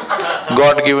special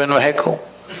God-given vehicle.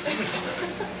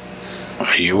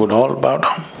 You would all bow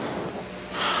down.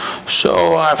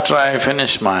 So after I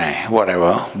finish my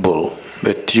whatever bull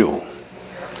with you,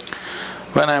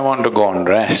 when I want to go and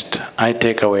rest, I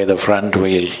take away the front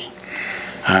wheel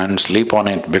and sleep on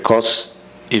it, because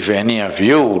if any of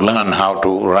you learn how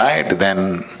to ride,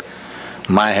 then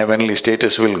my heavenly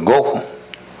status will go.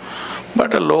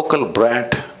 But a local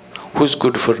brat who's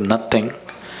good for nothing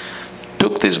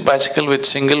took this bicycle with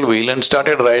single wheel and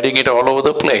started riding it all over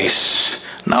the place.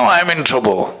 Now I'm in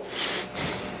trouble.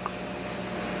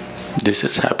 This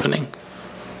is happening.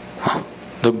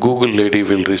 The Google lady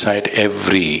will recite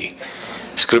every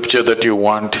scripture that you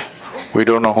want. We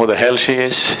don't know who the hell she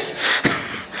is.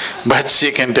 But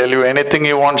she can tell you anything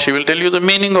you want, she will tell you the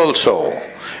meaning also,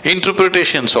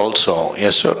 interpretations also,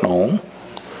 yes or no?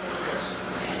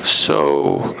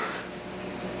 So,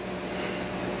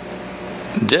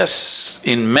 just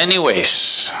in many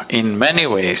ways,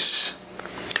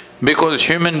 because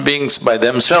human beings by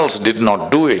themselves did not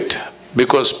do it,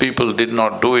 because people did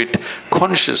not do it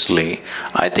consciously,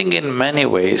 I think in many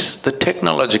ways the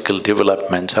technological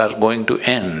developments are going to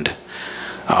end.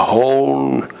 A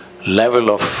whole level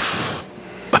of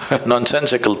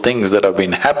nonsensical things that have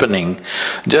been happening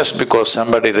just because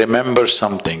somebody remembers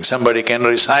something, somebody can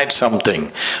recite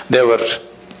something, they were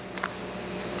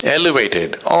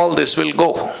elevated, all this will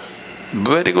go.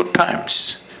 Very good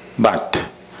times. But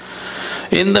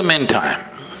in the meantime,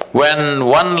 when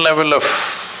one level of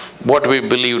what we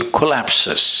believed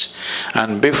collapses,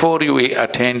 and before you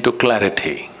attain to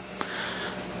clarity,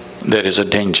 there is a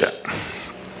danger.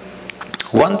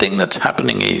 One thing that's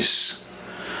happening is,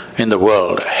 in the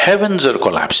world, heavens are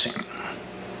collapsing.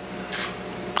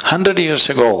 100 years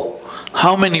ago,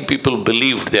 how many people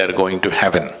believed they are going to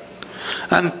heaven?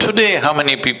 And today, how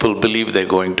many people believe they're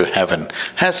going to heaven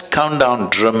has come down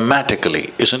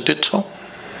dramatically, isn't it so?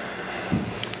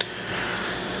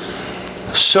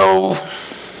 So,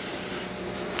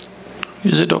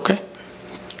 Is it okay?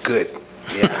 Good.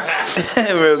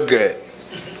 Yeah. Real good.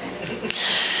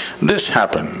 This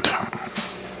happened.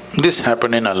 This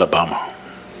happened in Alabama.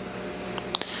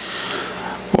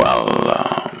 Well,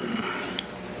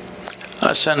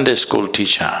 a Sunday school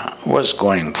teacher was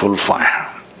going full fire.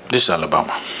 This is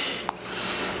Alabama.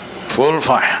 Full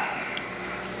fire.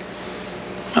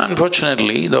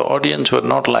 Unfortunately, the audience were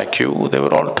not like you, they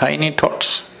were all tiny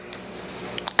tots.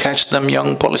 Catch them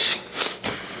young policy.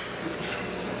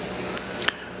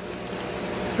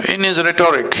 In his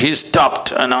rhetoric, he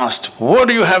stopped and asked, "What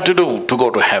do you have to do to go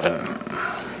to heaven?"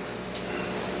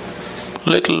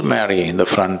 Little Mary in the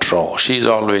front row, she's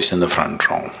always in the front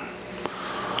row,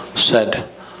 said,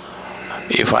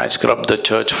 "If I scrub the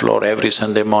church floor every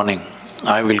Sunday morning,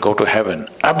 I will go to heaven."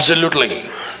 "Absolutely."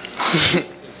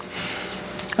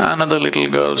 Another little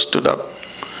girl stood up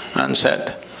and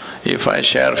said, "If I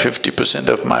share 50%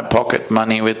 of my pocket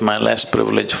money with my less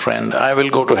privileged friend, I will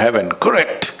go to heaven."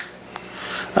 "Correct."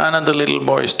 Another little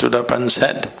boy stood up and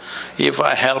said, "If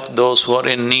I help those who are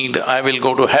in need, I will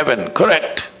go to heaven."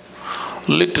 "Correct."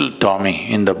 Little Tommy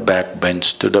in the back bench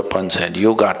stood up and said,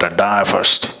 "You gotta die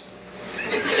first."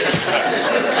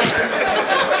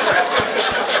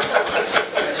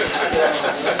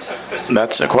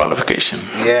 That's a qualification.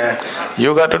 Yeah.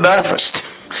 You got to die first.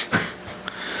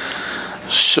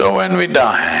 So when we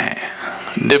die,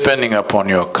 depending upon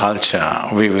your culture,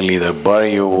 we will either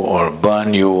bury you or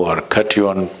burn you or cut you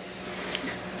and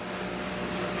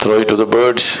throw you to the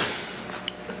birds.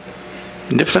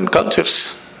 Different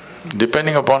cultures,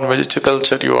 depending upon which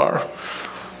culture you are,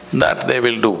 that they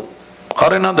will do.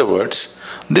 Or in other words,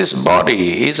 this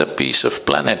body is a piece of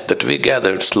planet that we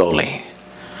gathered slowly.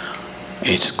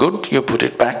 It's good you put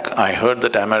it back. I heard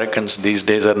that Americans these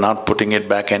days are not putting it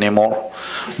back anymore.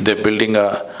 They're building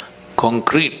a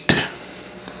concrete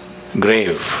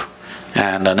grave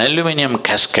and an aluminum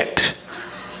casket.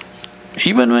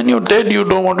 Even when you're dead, you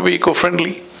don't want to be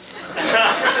eco-friendly.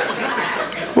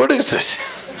 What is this?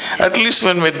 At least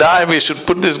when we die, we should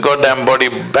put this goddamn body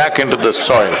back into the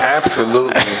soil.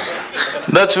 Absolutely.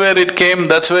 That's where it came,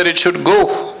 that's where it should go.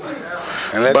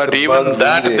 But even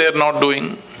that they're not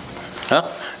doing. Huh?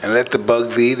 And let the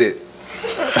bugs eat it.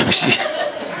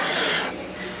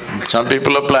 Some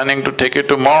people are planning to take it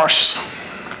to Mars.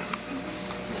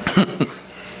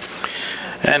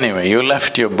 Anyway, you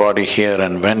left your body here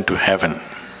and went to heaven.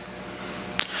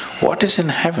 What is in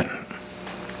heaven?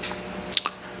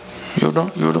 You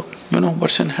know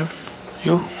what's in heaven?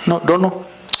 You don't know?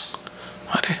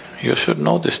 You should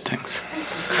know these things.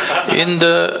 In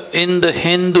the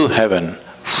Hindu heaven,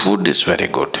 food is very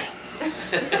good.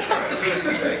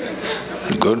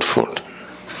 Good food.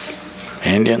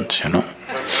 Indians,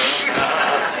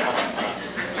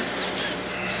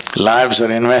 Lives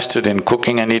are invested in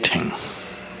cooking and eating.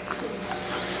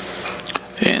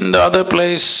 In the other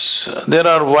place, there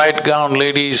are white-gowned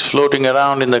ladies floating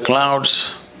around in the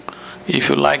clouds. If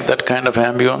you like that kind of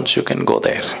ambience, you can go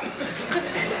there.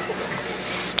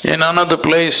 In another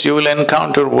place, you will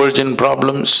encounter virgin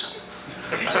problems.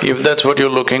 If that's what you're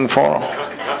looking for,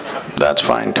 that's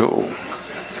fine too.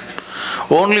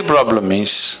 Only problem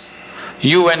is,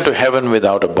 you went to heaven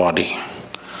without a body.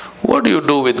 What do you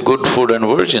do with good food and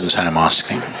virgins, I'm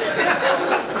asking?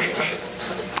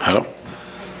 Hello?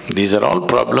 These are all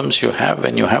problems you have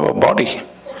when you have a body.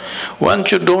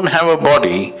 Once you don't have a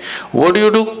body, what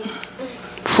do?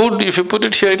 Food, if you put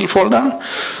it here, it'll fall down.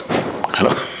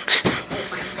 Hello?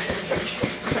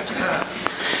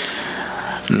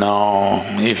 No,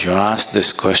 if you ask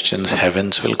these questions,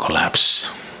 heavens will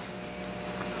collapse.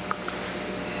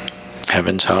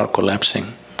 Heavens are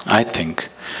collapsing. I think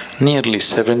nearly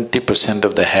 70%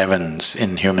 of the heavens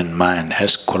in human mind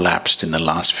has collapsed in the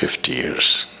last 50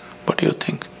 years. What do you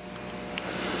think?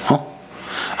 Huh?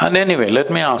 And anyway, let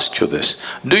me ask you this.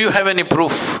 Do you have any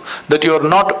proof that you are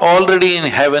not already in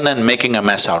heaven and making a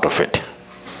mess out of it?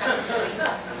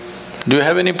 Do you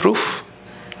have any proof?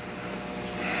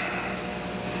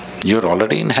 You're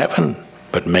already in heaven,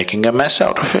 but making a mess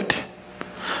out of it.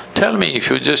 Tell me, if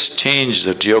you just change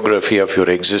the geography of your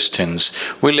existence,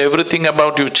 will everything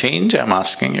about you change, I'm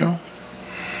asking you?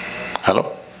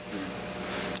 Hello?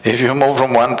 If you move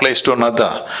from one place to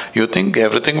another, you think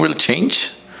everything will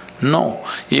change? No.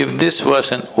 If this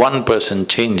one person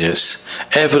changes,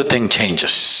 everything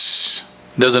changes.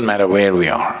 Doesn't matter where we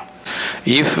are.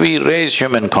 If we raise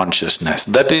human consciousness,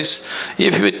 that is,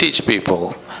 if we teach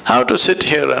people how to sit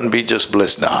here and be just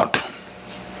blissed out.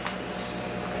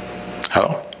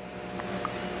 Hello?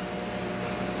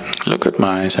 Look at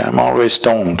my eyes, I'm always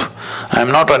stoned.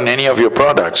 I'm not on any of your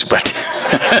products, but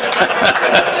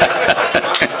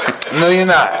No, you're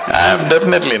not. I'm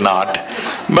definitely not.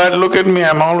 But look at me,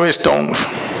 I'm always stoned.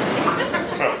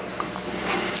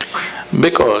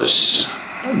 Because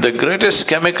the greatest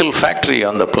chemical factory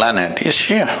on the planet is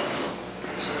here.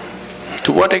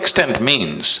 To what extent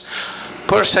means,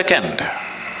 per second,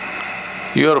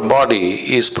 your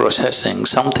body is processing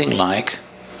something like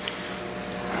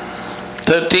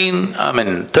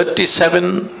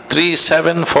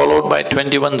 37 followed by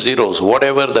 21 zeros,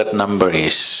 whatever that number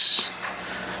is.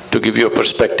 To give you a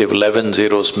perspective, 11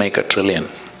 zeros make a trillion.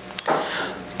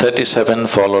 37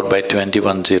 followed by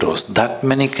 21 zeros. That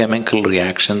many chemical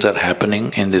reactions are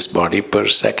happening in this body per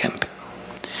second.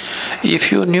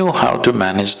 If you knew how to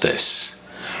manage this,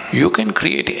 you can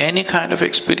create any kind of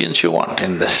experience you want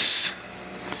in this.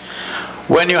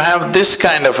 When you have this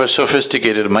kind of a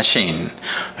sophisticated machine,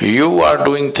 you are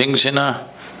doing things in a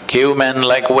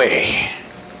caveman-like way.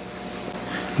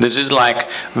 This is like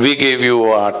we gave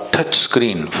you a touch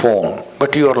screen phone,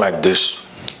 but you're like this.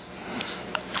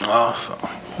 Awesome.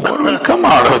 What will come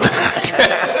out of that?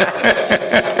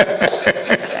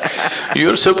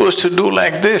 You're supposed to do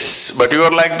like this, but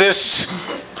you're like this.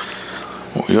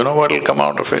 You know what will come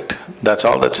out of it? That's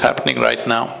all that's happening right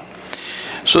now.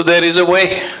 So there is a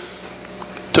way.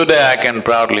 Today I can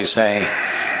proudly say,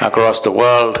 across the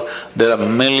world, there are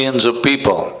millions of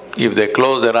people, if they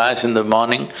close their eyes in the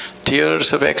morning,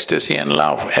 tears of ecstasy and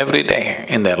love every day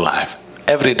in their life,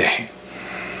 every day.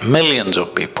 Millions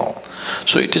of people.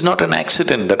 So it is not an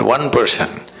accident that one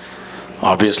person,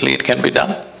 obviously it can be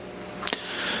done.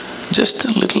 Just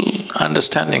a little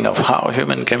understanding of how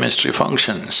human chemistry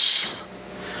functions.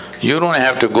 You don't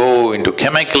have to go into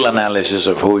chemical analysis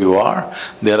of who you are.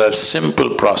 There are simple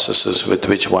processes with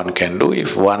which one can do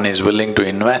if one is willing to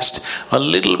invest a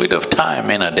little bit of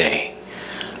time in a day.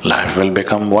 Life will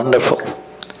become wonderful.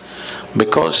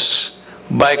 Because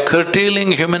by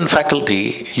curtailing human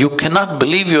faculty, you cannot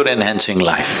believe you're enhancing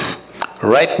life.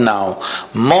 Right now,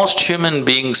 most human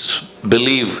beings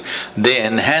believe they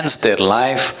enhance their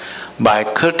life by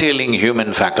curtailing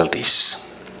human faculties.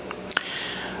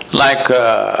 Like,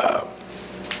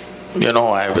 you know,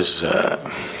 I was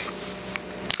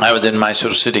in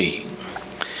Mysore city.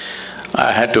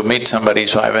 I had to meet somebody,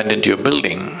 so I went into a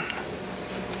building.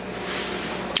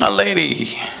 A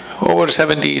lady, over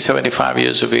 70, 75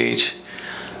 years of age,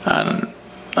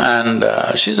 and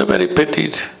she's a very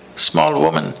petite, small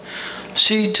woman.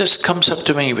 She just comes up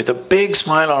to me with a big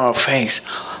smile on her face.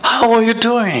 "How are you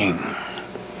doing?"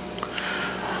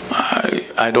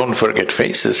 I don't forget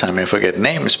faces, I may forget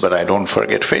names, but I don't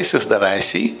forget faces that I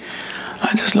see.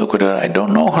 I just look at her, I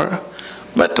don't know her,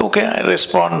 but okay, I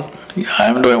respond,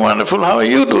 "I'm doing wonderful, how are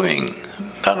you doing?"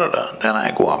 Da-da-da. Then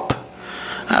I go up.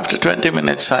 After 20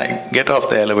 minutes, I get off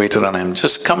the elevator and I'm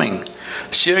just coming.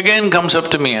 She again comes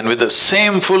up to me and with the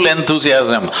same full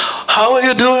enthusiasm, "How are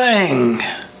you doing?"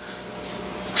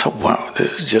 So, wow,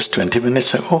 this is just 20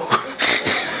 minutes ago.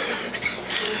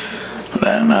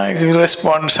 Then I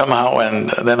respond somehow and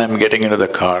then I'm getting into the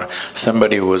car.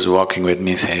 Somebody who was walking with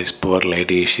me says, "Poor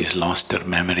lady, she's lost her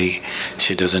memory,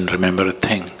 she doesn't remember a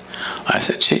thing." I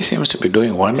said, "She seems to be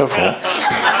doing wonderful."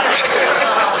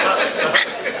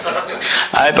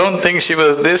 I don't think she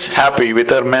was this happy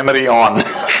with her memory on.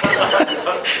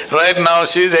 Right now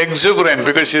she's exuberant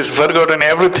because she's forgotten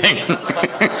everything.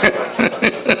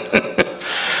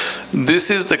 This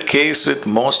is the case with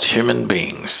most human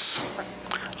beings.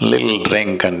 Little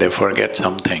drink and they forget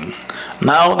something.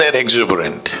 Now they're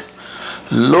exuberant.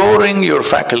 Lowering your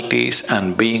faculties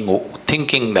and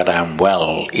thinking that I'm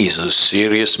well is a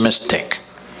serious mistake.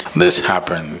 This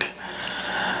happened.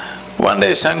 One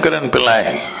day Shankaran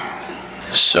Pillai,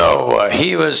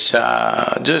 he was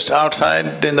just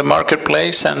outside in the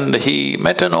marketplace and he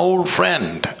met an old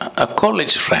friend, a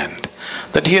college friend,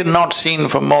 that he had not seen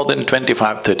for more than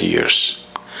 25–30 years.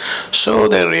 So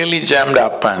they really jammed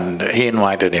up and he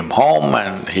invited him home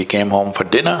and he came home for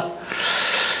dinner.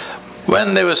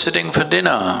 When they were sitting for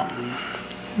dinner,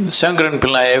 Shankaran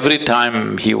Pillai, every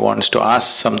time he wants to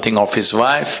ask something of his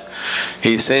wife,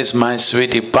 he says, "My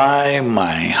sweetie pie,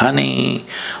 my honey,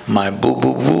 my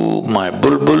boo-boo-boo, my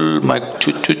bulbul, my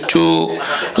choo-choo-choo,"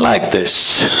 like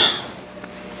this.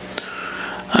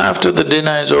 After the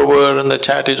dinner is over and the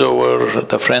chat is over,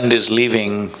 the friend is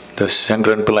leaving, the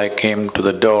Shankaran Pillai came to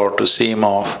the door to see him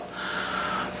off.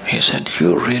 He said,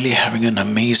 "You're really having an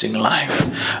amazing life.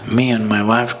 Me and my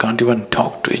wife can't even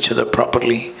talk to each other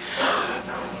properly.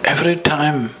 Every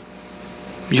time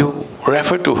you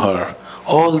refer to her,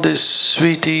 all this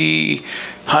sweetie,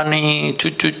 honey,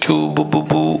 choo-choo-choo,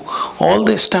 boo-boo-boo, all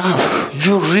this stuff,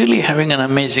 you're really having an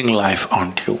amazing life,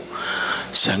 aren't you?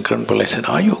 Shankaran Pillai said,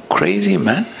 "Are you crazy,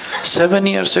 man? 7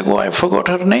 years ago I forgot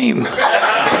her name."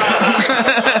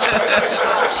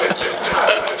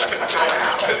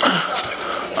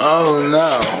 Oh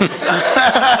no.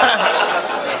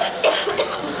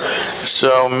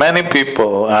 So many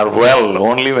people are well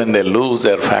only when they lose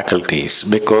their faculties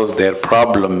because their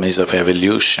problem is of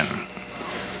evolution.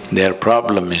 Their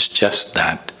problem is just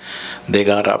that they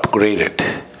got upgraded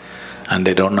and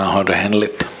they don't know how to handle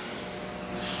it.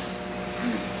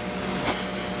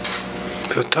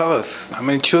 So tell us, how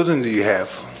many children do you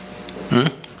have?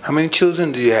 How many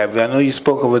children do you have? I know you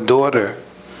spoke of a daughter.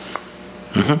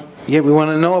 Yeah, we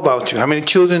want to know about you. How many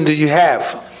children do you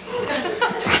have?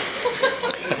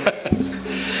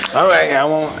 All right, I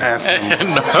won't ask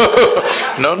them.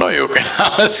 No, you can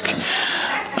ask.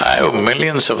 I have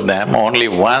millions of them, only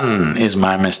one is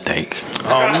my mistake.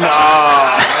 Oh no,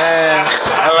 man.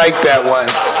 I like that one.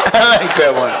 I like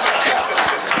that one.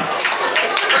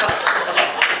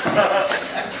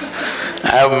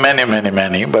 I have many,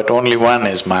 but only one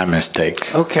is my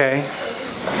mistake. Okay.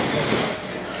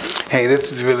 Hey,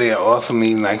 this is really an awesome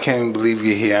meeting. I can't even believe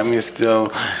you're here. I'm just still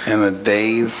in a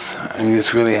daze. I'm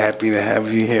just really happy to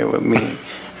have you here with me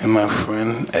and my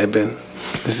friend Eben.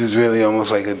 This is really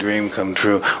almost like a dream come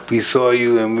true. We saw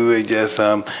you and we were just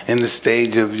in the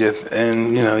stage of just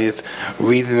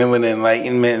reasoning with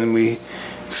enlightenment, and we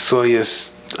saw your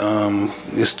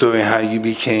story, how you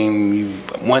became,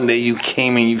 one day you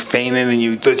came and you fainted and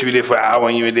you thought you were there for an hour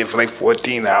and you were there for like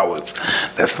 14 hours.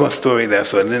 That's my story.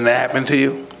 Didn't that happen to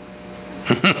you?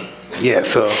 Yeah,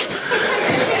 so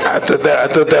I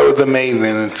thought that was amazing,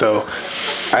 and so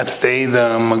I stayed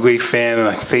a great fan, and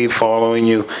I stayed following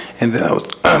you. And then I was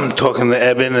talking to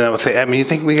Eben, and I would say, Eben, you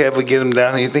think we could ever get him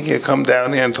down here? You think he'd come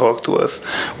down here and talk to us?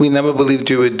 We never believed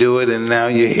you would do it, and now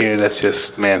you're here. That's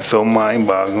just, man, so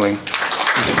mind-boggling.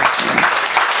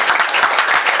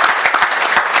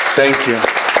 Thank you,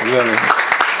 really.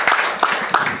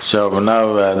 So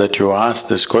now that you asked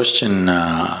this question,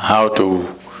 how to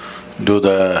do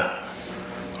the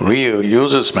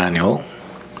user's manual,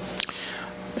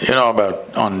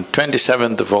 about on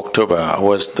 27th of October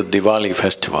was the Diwali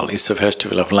festival. It's a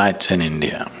festival of lights in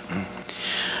India.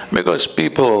 Because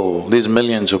these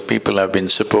millions of people have been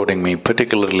supporting me,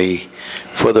 particularly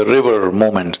for the river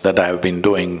movement that I've been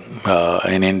doing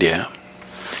in India.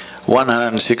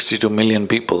 162 million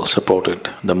people supported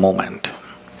the movement.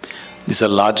 It's the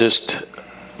largest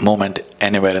movement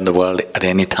anywhere in the world at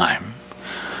any time.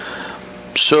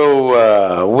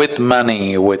 So, with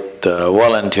money, with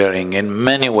volunteering, in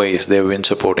many ways they've been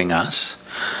supporting us.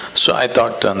 So I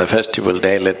thought on the festival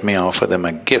day, let me offer them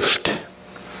a gift.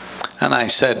 And I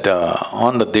said,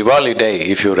 on the Diwali day,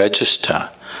 if you register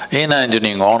in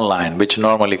engineering online, which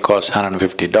normally costs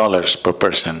 $150 per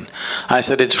person, I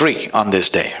said it's free on this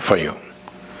day for you.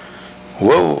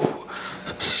 Whoa!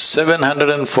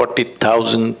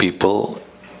 740,000 people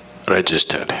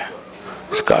registered.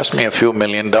 It's cost me a few $1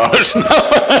 million now.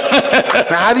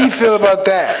 Now, how do you feel about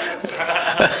that?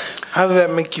 How does that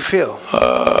make you feel?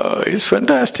 It's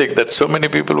fantastic that so many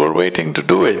people were waiting to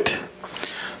do it.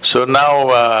 So now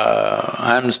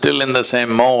I'm still in the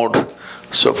same mode.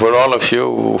 So for all of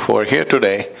you who are here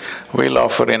today, we'll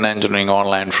offer in engineering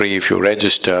online free if you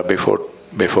register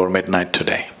before midnight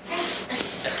today.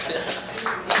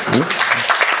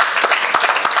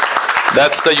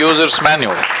 That's the user's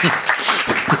manual.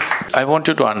 I want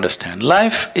you to understand,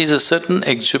 life is a certain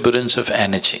exuberance of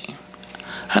energy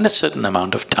and a certain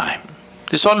amount of time.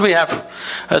 This is all we have,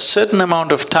 a certain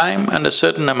amount of time and a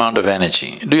certain amount of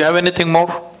energy. Do you have anything more?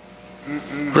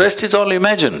 Rest is all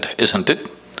imagined, isn't it?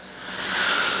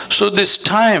 So this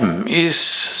time is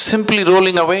simply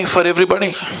rolling away for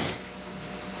everybody.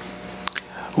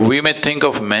 We may think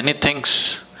of many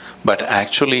things, but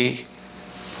actually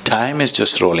time is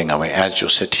just rolling away as you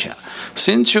sit here.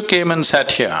 Since you came and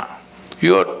sat here,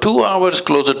 you are 2 hours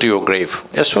closer to your grave,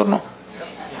 yes or no?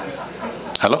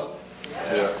 Hello?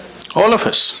 Yes. All of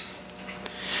us.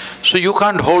 So you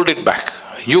can't hold it back,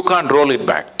 you can't roll it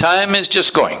back, time is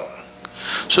just going.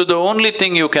 So the only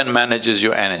thing you can manage is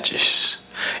your energies.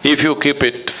 If you keep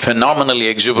it phenomenally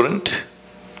exuberant,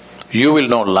 you will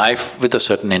know life with a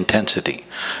certain intensity.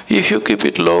 If you keep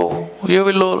it low, you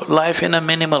will know life in a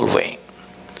minimal way.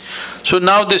 So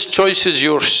now this choice is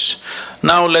yours.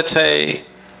 Now let's say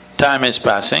time is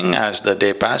passing, as the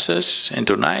day passes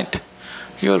into night,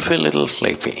 you will feel a little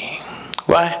sleepy.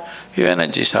 Why? Your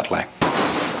energies are like…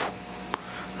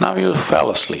 Now you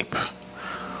fell asleep.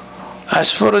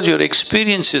 As far as your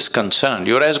experience is concerned,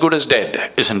 you're as good as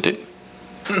dead, isn't it?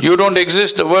 You don't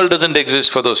exist, the world doesn't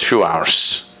exist for those few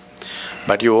hours.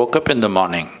 But you woke up in the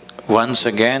morning once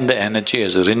again the energy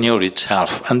has renewed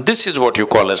itself, and this is what you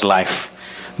call as life.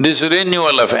 This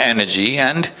renewal of energy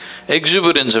and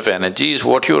exuberance of energy is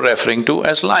what you're referring to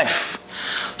as life.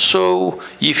 So,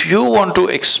 if you want to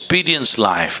experience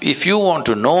life, if you want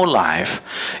to know life,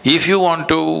 if you want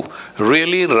to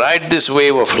really ride this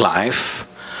wave of life,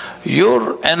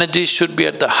 your energy should be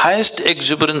at the highest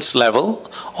exuberance level,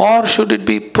 or should it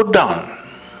be put down?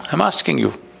 I'm asking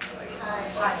you.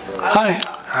 Hi.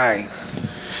 Hi.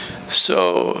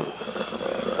 So,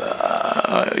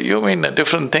 you mean a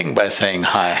different thing by saying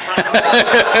hi.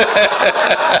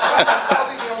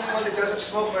 Probably the only one that doesn't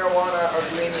smoke marijuana or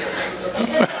do any of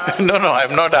them. No,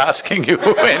 I'm not asking you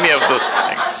any of those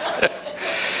things.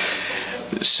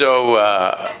 So,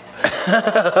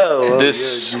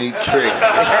 this… Neat trick.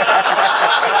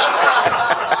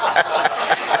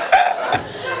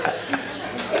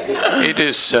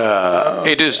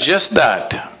 It is just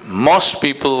that most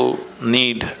people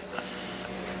need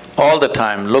all the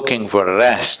time looking for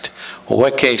rest,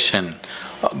 vacation,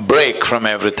 break from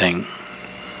everything,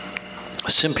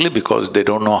 simply because they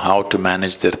don't know how to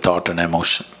manage their thought and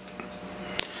emotion.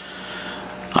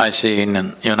 I see in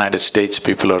the United States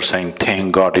people are saying,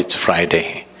 thank God it's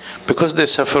Friday, because they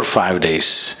suffer 5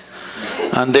 days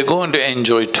and they're going to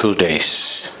enjoy 2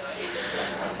 days.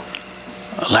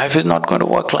 Life is not going to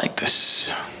work like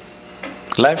this.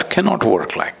 Life cannot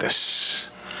work like this.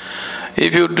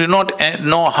 If you do not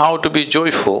know how to be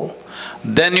joyful,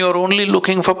 then you're only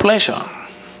looking for pleasure.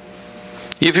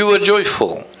 If you were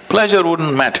joyful, pleasure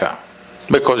wouldn't matter,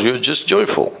 because you're just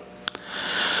joyful.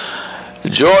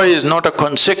 Joy is not a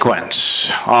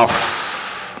consequence of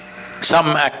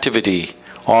some activity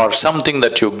or something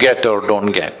that you get or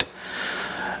don't get.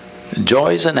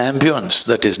 Joy is an ambience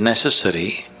that is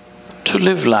necessary to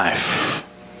live life.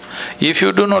 If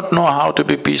you do not know how to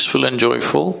be peaceful and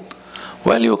joyful,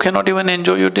 well, you cannot even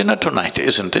enjoy your dinner tonight,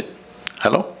 isn't it?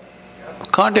 Hello?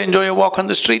 Can't enjoy a walk on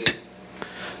the street.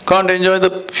 Can't enjoy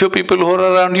the few people who are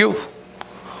around you.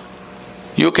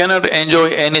 You cannot enjoy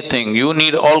anything. You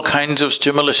need all kinds of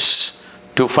stimulus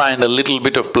to find a little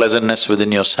bit of pleasantness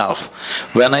within yourself.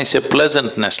 When I say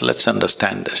pleasantness, let's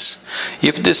understand this.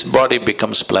 If this body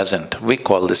becomes pleasant, we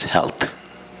call this health.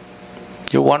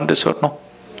 You want this or no?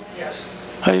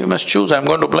 Yes. You must choose, I'm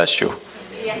going to bless you.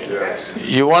 Yes.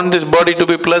 You want this body to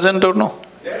be pleasant or no?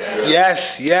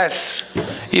 Yes, yes.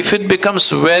 If it becomes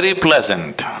very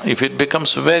pleasant,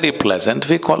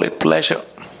 we call it pleasure.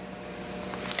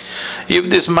 If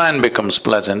this mind becomes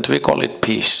pleasant, we call it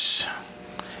peace.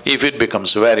 If it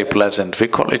becomes very pleasant, we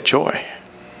call it joy.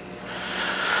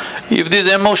 If these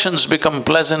emotions become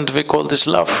pleasant, we call this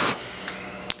love.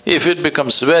 If it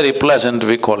becomes very pleasant,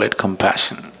 we call it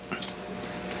compassion.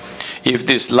 If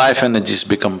these life energies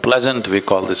become pleasant, we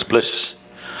call this bliss.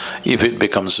 If it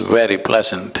becomes very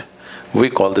pleasant,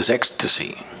 we call this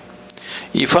ecstasy.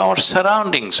 If our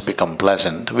surroundings become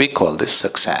pleasant, we call this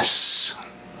success.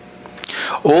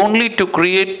 Only to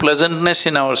create pleasantness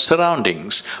in our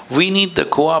surroundings, we need the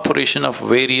cooperation of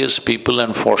various people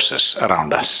and forces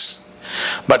around us.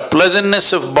 But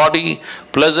pleasantness of body,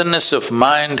 pleasantness of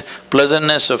mind,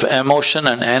 pleasantness of emotion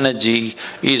and energy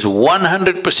is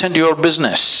 100% your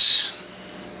business.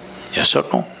 Yes or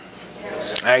no?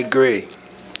 I agree.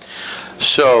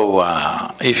 So,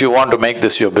 if you want to make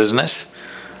this your business,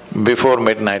 before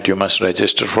midnight you must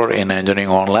register for In Engineering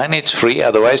Online. It's free,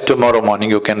 otherwise tomorrow morning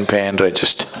you can pay and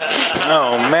register.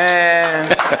 Oh, man.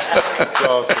 That's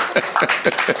awesome.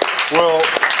 Well,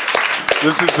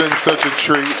 this has been such a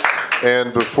treat,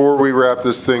 and before we wrap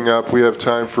this thing up, we have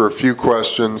time for a few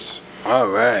questions. All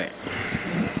right.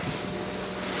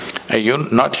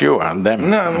 Not you, them.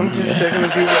 No, I'm just checking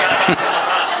if you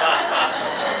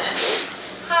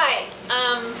Hi,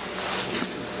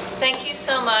 thank you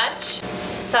so much.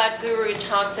 Sadhguru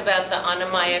talked about the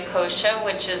Annamaya kosha,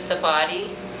 which is the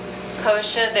body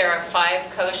kosha. There are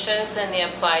 5 koshas in the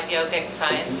applied yogic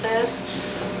sciences,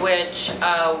 which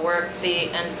work the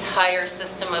entire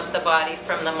system of the body,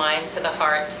 from the mind to the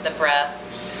heart to the breath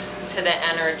to the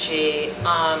energy.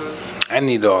 I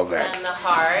need all that. And the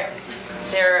heart.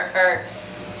 There are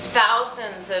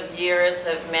thousands of years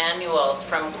of manuals,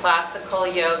 from classical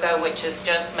yoga, which is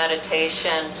just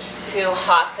meditation, to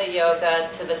Hatha yoga,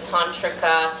 to the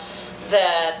Tantrika,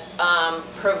 that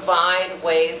provide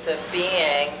ways of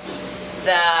being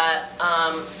that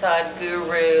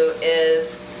Sadhguru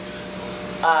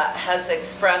has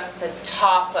expressed the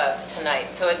top of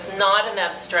tonight. So it's not an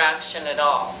abstraction at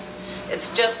all.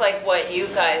 It's just like what you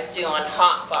guys do on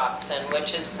Hotboxing,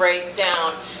 which is break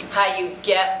down how you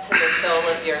get to the soul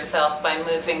of yourself by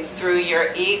moving through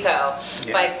your ego,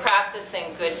 by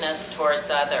practicing goodness towards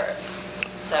others.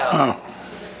 So.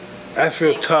 That's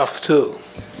real tough too.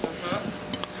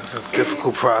 It's a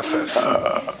difficult process.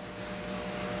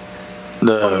 For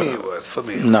me it was, for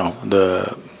me. No,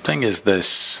 the thing is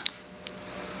this.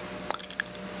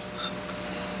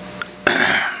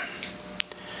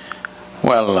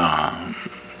 Well,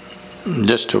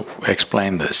 just to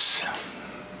explain this,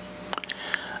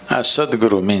 a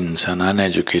Sadhguru means an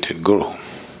uneducated guru.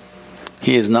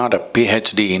 He is not a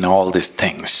PhD in all these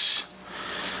things.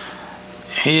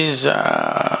 He is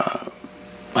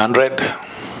unread.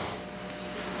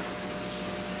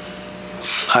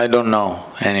 I don't know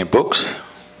any books.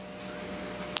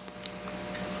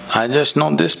 I just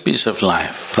know this piece of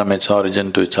life from its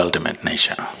origin to its ultimate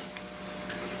nature.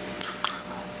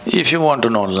 If you want to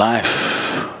know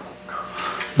life,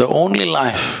 the only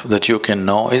life that you can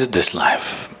know is this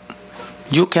life.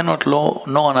 You cannot know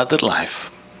another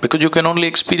life because you can only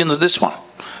experience this one.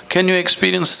 Can you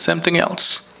experience something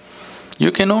else?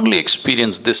 You can only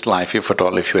experience this life, if at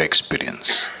all, if you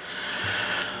experience.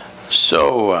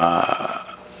 So,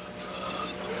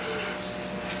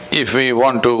 if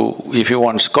you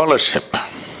want scholarship,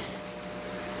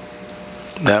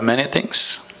 there are many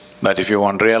things. But if you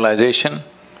want realization,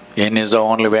 in is the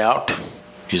only way out.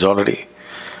 He's already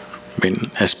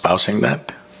been espousing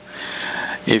that.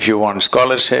 If you want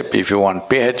scholarship, if you want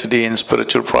PhD in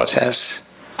spiritual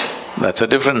process, that's a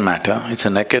different matter, it's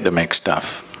an academic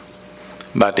stuff.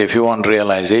 But if you want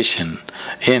realization,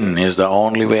 in is the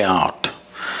only way out.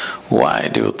 Why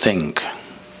do you think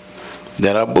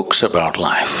there are books about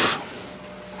life?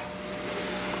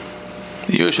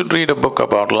 You should read a book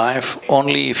about life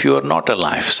only if you are not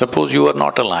alive. Suppose you are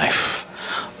not alive,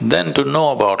 then to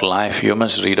know about life you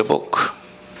must read a book.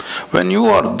 When you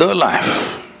are the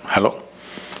life, hello?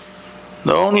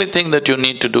 The only thing that you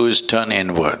need to do is turn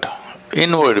inward.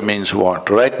 Inward means what?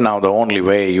 Right now the only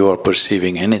way you are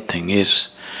perceiving anything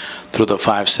is through the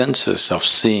five senses of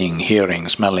seeing, hearing,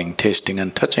 smelling, tasting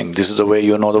and touching. This is the way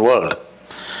you know the world.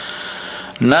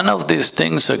 None of these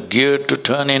things are geared to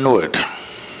turn inward.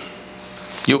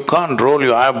 You can't roll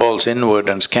your eyeballs inward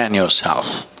and scan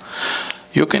yourself.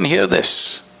 You can hear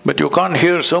this, but you can't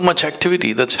hear so much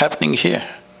activity that's happening here.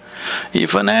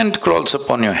 If an ant crawls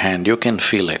upon your hand, you can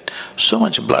feel it. So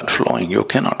much blood flowing, you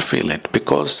cannot feel it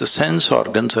because the sense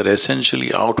organs are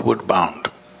essentially outward bound.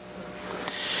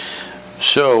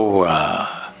 So,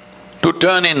 to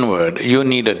turn inward, you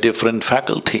need a different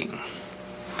faculty.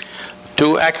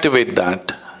 To activate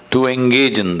that, to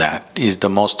engage in that is the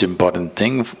most important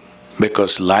thing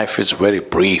because life is very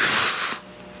brief.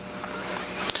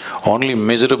 Only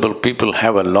miserable people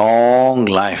have a long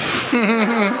life.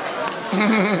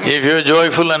 If you're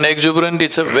joyful and exuberant,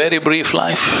 it's a very brief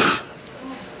life.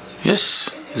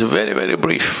 Yes, it's very, very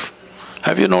brief.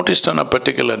 Have you noticed on a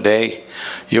particular day,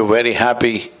 you're very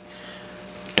happy,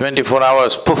 24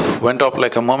 hours, poof, went up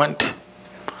like a moment?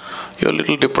 You're a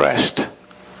little depressed.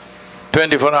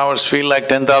 24 hours feel like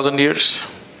 10,000 years.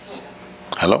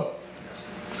 Hello?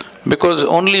 Because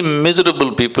only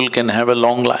miserable people can have a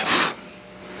long life.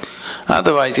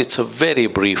 Otherwise, it's a very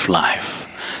brief life.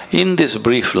 In this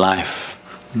brief life,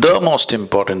 the most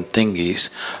important thing is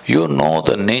you know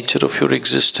the nature of your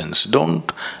existence. Don't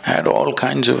add all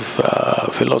kinds of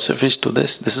philosophies to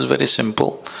this. This is very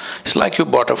simple. It's like you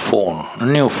bought a phone, a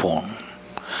new phone.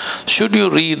 Should you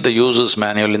read the user's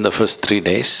manual in the first 3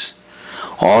 days?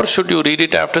 Or should you read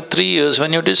it after 3 years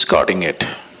when you're discarding it?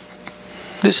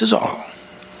 This is all.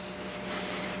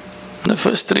 The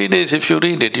first 3 days if you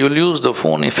read it, you'll use the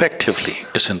phone effectively,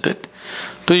 isn't it?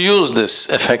 To use this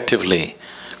effectively,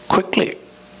 quickly,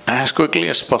 as quickly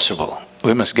as possible,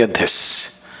 we must get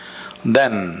this.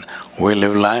 Then we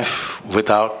live life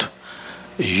without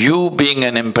you being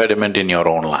an impediment in your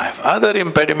own life. Other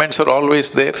impediments are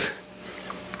always there.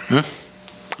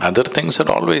 Other things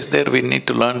are always there, we need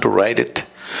to learn to ride it.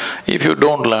 If you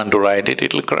don't learn to ride it,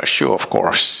 it'll crush you, of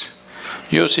course.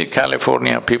 You see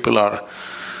California, people are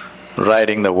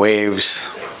riding the waves.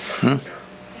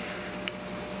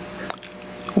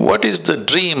 What is the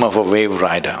dream of a wave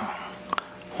rider?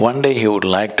 One day he would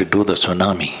like to do the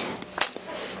tsunami.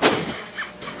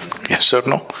 Yes or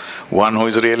no? One who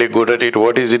is really good at it,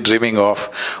 what is he dreaming of?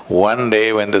 One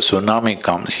day when the tsunami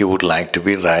comes, he would like to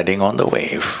be riding on the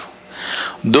wave.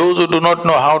 Those who do not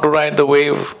know how to ride the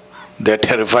wave, they're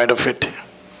terrified of it.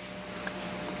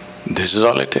 This is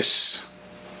all it is.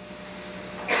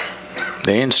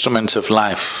 The instruments of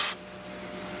life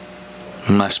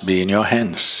must be in your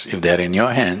hands. If they're in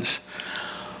your hands,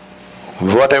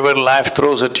 whatever life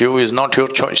throws at you is not your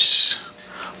choice.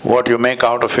 What you make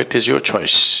out of it is your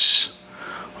choice.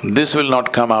 This will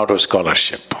not come out of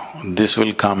scholarship. This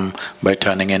will come by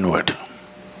turning inward.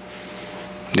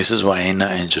 This is why inner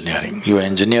engineering. You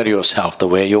engineer yourself the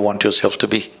way you want yourself to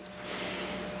be.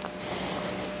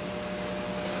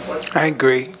 I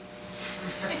agree.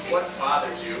 What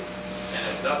bothers you, and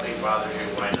if nothing bothers you,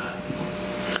 why not?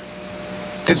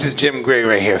 This is Jim Gray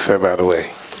right here, sir, by the way.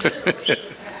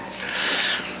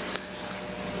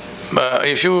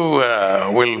 If you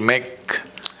will make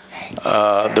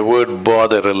the word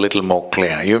bother a little more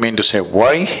clear, you mean to say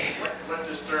why? What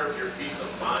disturbs your peace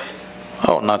of mind?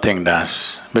 Oh, nothing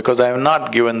does. Because I have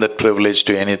not given that privilege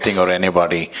to anything or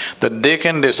anybody that they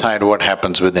can decide what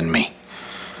happens within me.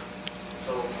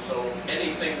 So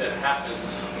anything that happens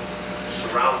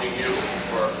surrounding you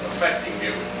or affecting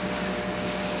you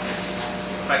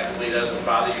effectively doesn't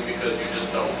bother you because you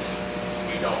just don't,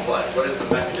 you don't what? What is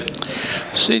the mechanism?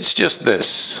 See, it's just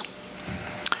this.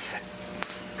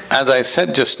 As I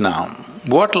said just now,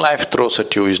 what life throws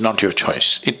at you is not your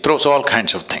choice. It throws all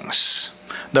kinds of things.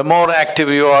 The more active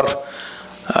you are,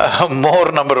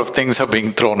 more number of things are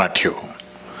being thrown at you.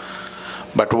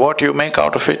 But what you make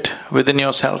out of it within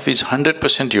yourself is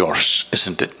 100% yours,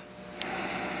 isn't it?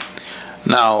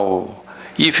 Now,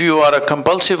 if you are a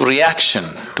compulsive reaction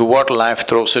to what life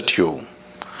throws at you,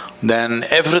 then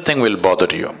everything will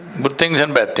bother you. Good things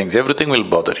and bad things, everything will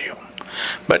bother you.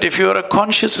 But if you are a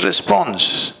conscious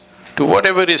response to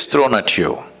whatever is thrown at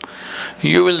you,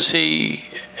 you will see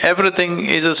everything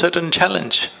is a certain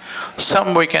challenge.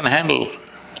 Some we can handle,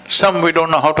 some we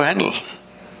don't know how to handle.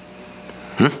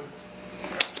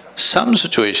 Some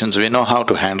situations we know how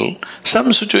to handle,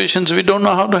 some situations we don't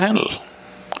know how to handle.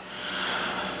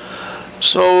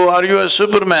 So, are you a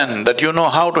Superman that you know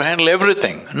how to handle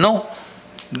everything? No.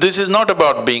 This is not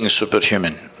about being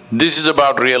superhuman. This is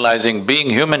about realizing being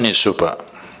human is super.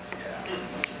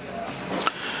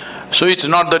 So it's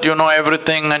not that you know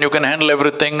everything and you can handle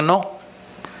everything, no.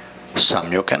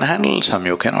 Some you can handle, some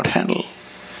you cannot handle.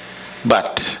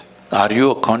 But are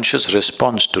you a conscious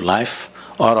response to life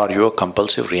or are you a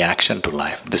compulsive reaction to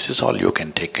life? This is all you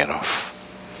can take care of.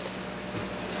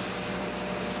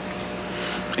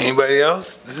 Anybody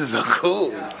else? This is so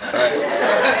cool. How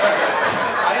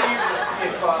do you,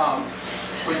 if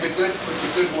with the good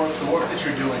work, the work that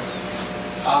you're doing,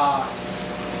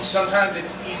 sometimes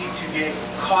it's easy to get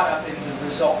caught up in the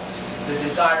result, the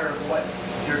desire of what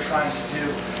you're trying to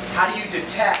do. How do you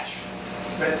detach,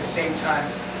 but at the same time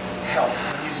help?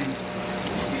 I'm using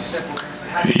these simple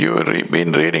things. You've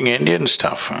been reading Indian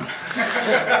stuff, huh?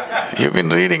 You've been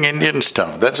reading Indian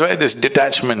stuff. That's why this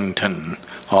detachment and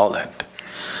all that.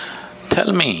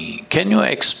 Tell me, can you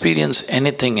experience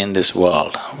anything in this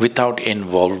world without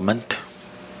involvement?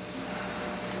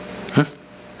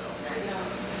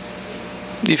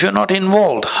 If you're not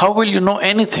involved, how will you know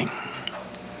anything?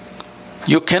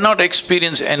 You cannot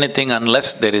experience anything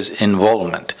unless there is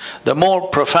involvement. The more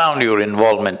profound your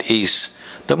involvement is,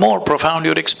 the more profound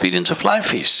your experience of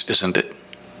life is, isn't it?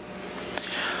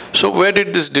 So where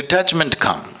did this detachment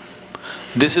come?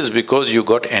 This is because you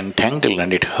got entangled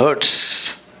and it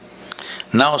hurts.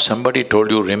 Now somebody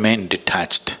told you remain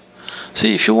detached.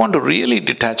 See, if you want to really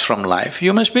detach from life,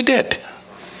 you must be dead.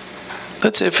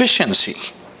 That's efficiency.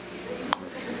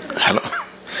 Hello?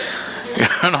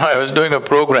 You know, I was doing a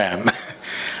program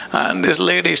and this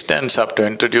lady stands up to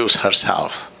introduce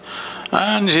herself.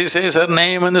 And she says her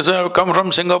name and says, I've come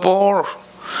from Singapore.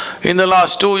 In the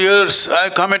last 2 years, I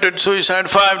committed suicide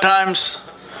 5 times.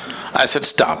 I said,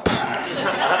 stop.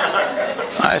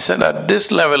 I said, at this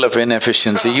level of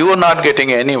inefficiency, you are not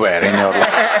getting anywhere in your life.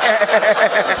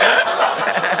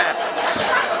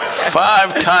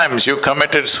 5 times you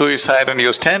committed suicide and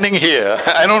you're standing here,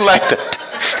 I don't like that.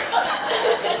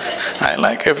 I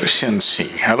like efficiency,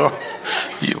 hello?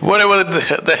 Whatever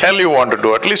the hell you want to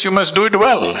do, at least you must do it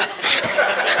well.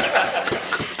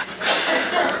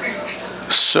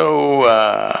 So,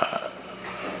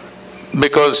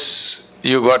 because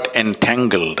you got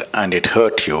entangled and it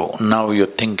hurt you, now you're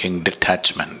thinking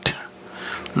detachment.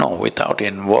 No, without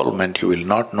involvement you will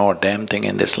not know a damn thing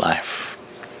in this life.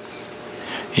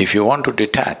 If you want to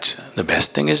detach, the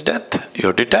best thing is death,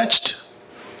 you're detached.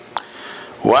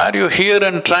 Why are you here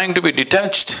and trying to be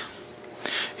detached?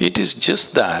 It is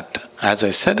just that, as I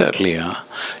said earlier,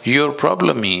 your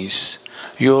problem is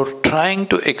you're trying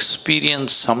to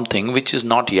experience something which is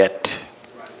not yet.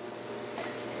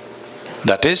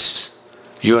 That is,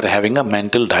 you are having a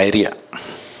mental diarrhea.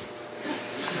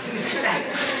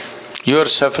 You are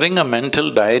suffering a mental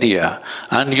diarrhea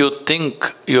and you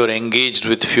think you're engaged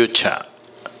with future.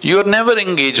 You're never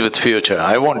engaged with future,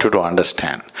 I want you to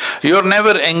understand. You're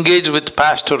never engaged with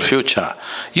past or future.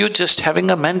 You're just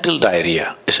having a mental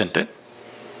diarrhea, isn't it?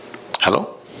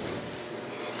 Hello?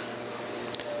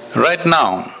 Right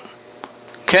now,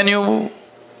 can you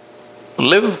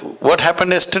live what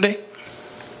happened yesterday?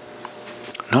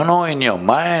 No, in your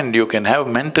mind you can have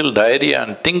mental diarrhea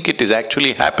and think it is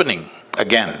actually happening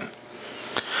again.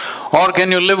 Or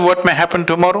can you live what may happen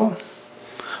tomorrow?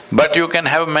 But you can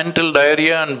have mental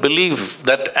diarrhea and believe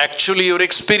that actually you're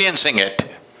experiencing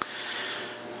it.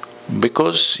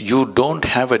 Because you don't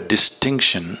have a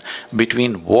distinction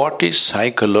between what is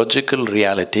psychological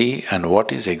reality and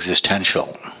what is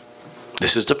existential.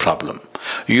 This is the problem.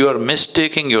 You are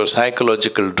mistaking your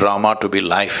psychological drama to be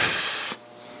life.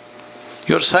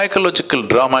 Your psychological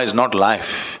drama is not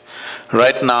life.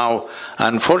 Right now,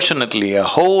 unfortunately, a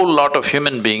whole lot of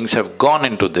human beings have gone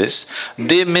into this.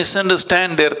 They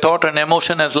misunderstand their thought and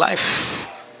emotion as life.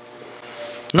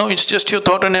 No, it's just your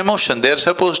thought and emotion. They're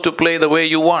supposed to play the way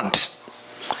you want,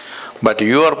 but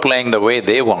you are playing the way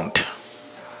they want.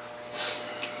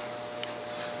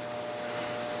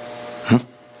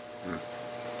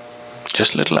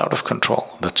 Just a little out of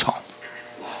control, that's all.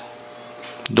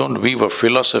 Don't weave a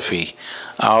philosophy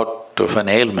out of an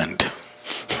ailment.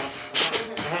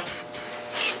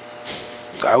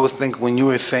 I was thinking when you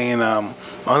were saying,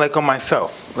 like on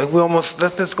myself, like we almost,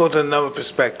 let's just go to another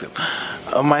perspective.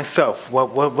 Myself,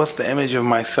 what's the image of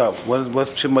myself? What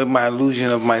should be my illusion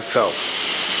of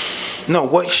myself? No,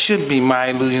 what should be my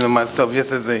illusion of myself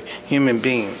just as a human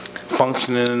being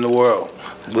functioning in the world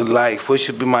with life? What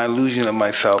should be my illusion of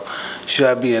myself? Should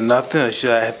I be a nothing or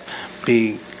should I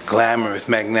be glamorous,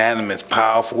 magnanimous,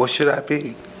 powerful? What should I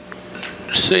be?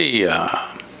 See,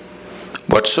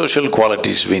 what social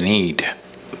qualities we need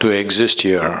to exist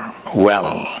here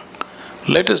well,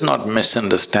 let us not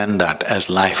misunderstand that as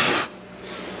life.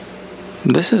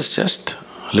 This is just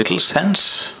little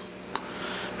sense.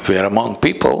 If we are among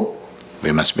people,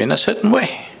 we must be in a certain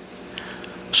way,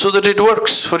 so that it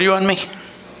works for you and me.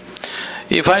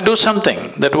 If I do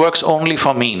something that works only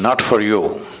for me, not for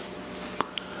you,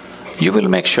 you will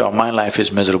make sure my life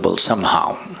is miserable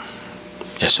somehow.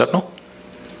 Yes or no?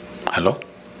 Hello?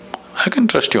 I can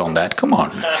trust you on that, come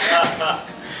on.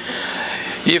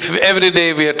 If every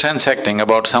day we are transacting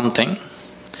about something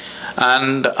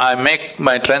and I make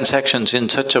my transactions in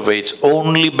such a way it's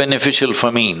only beneficial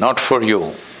for me, not for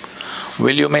you,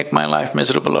 will you make my life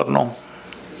miserable or no?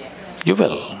 Yes. You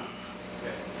will.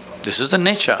 This is the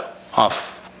nature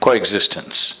of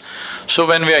coexistence. So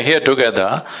when we are here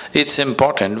together, it's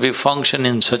important we function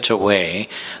in such a way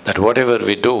that whatever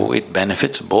we do, it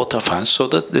benefits both of us so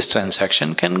that this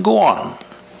transaction can go on.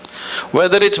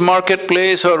 Whether it's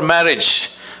marketplace or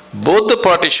marriage, both the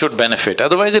parties should benefit,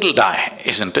 otherwise it'll die,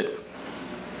 isn't it?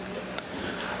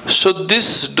 So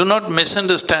do not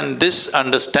misunderstand this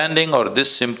understanding or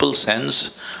this simple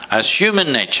sense as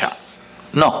human nature.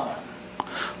 No,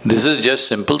 this is just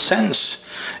simple sense.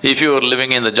 If you were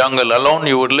living in the jungle alone,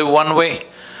 you would live one way.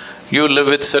 You live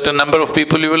with certain number of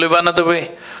people, you will live another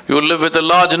way. You live with a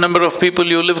large number of people,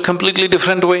 you live completely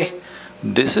different way.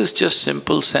 This is just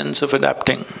simple sense of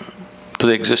adapting to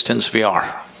the existence we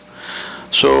are.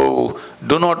 So,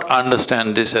 do not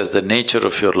understand this as the nature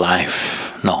of your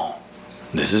life, no.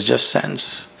 This is just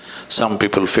sense. Some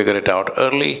people figure it out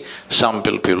early, some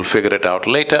people figure it out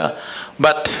later,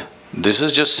 but this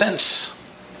is just sense.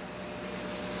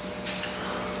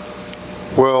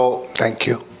 Well… Thank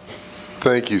you.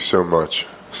 Thank you so much,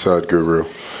 Sadhguru.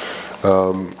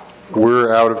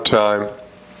 We're out of time.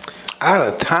 Out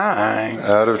of time?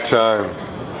 Out of time.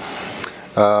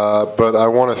 But I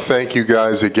want to thank you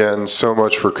guys again so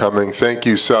much for coming. Thank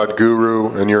you,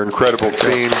 Sadhguru, and your incredible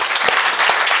team.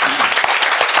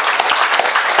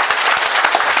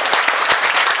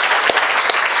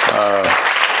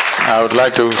 I would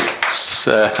like to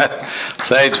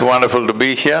say it's wonderful to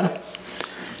be here.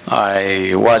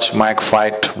 I watched Mike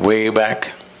fight way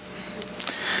back,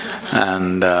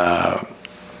 and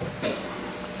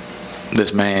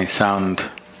this may sound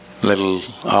little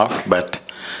off, but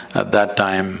at that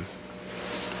time,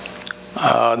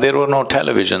 there were no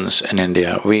televisions in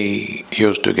India. We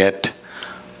used to get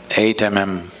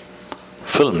 8mm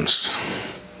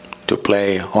films to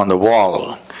play on the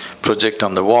wall, project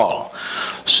on the wall.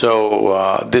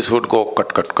 So this would go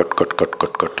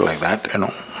cut like that, you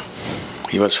know.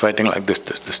 He was fighting like this.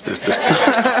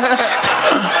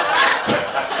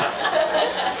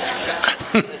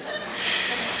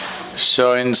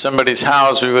 So in somebody's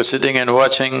house, we were sitting and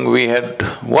watching. We had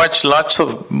watched lots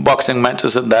of boxing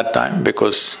matches at that time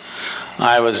because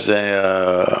I was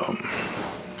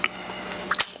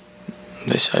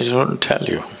this I shouldn't tell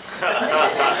you.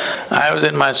 I was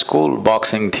in my school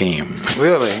boxing team.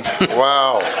 Really?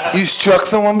 Wow. You struck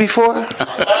someone before?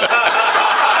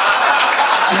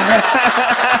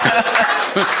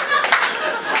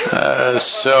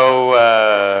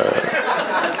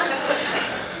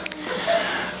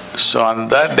 So on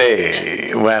that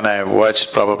day, when I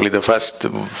watched probably the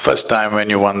first time when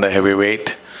you won the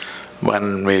heavyweight,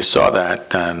 when we saw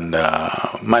that and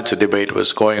much debate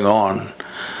was going on,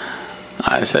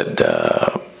 I said,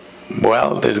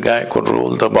 well, this guy could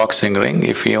rule the boxing ring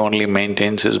if he only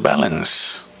maintains his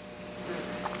balance.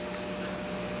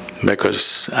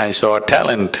 Because I saw a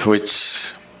talent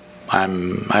which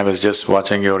I was just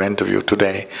watching your interview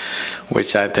today,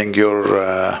 which I think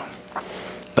you're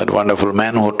that wonderful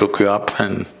man who took you up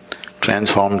and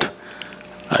transformed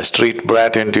a street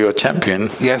brat into a champion.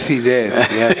 Yes, he did.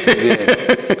 Yes, he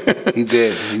did. He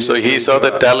did. So he saw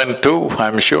the talent too,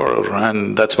 I'm sure,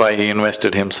 and that's why he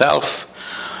invested himself.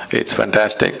 It's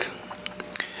fantastic.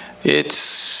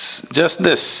 It's just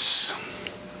this.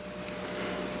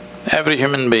 Every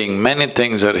human being, many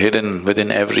things are hidden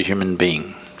within every human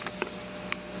being.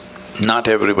 Not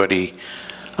everybody,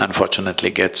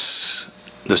 unfortunately, gets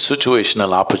the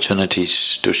situational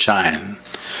opportunities to shine.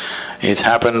 It's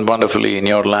happened wonderfully in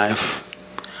your life.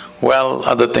 Well,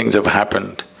 other things have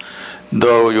happened.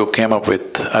 Though you came up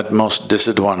with utmost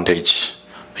disadvantage,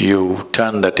 you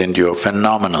turned that into a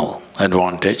phenomenal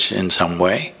advantage in some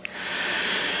way.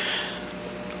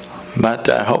 But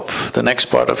I hope the next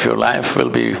part of your life will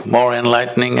be more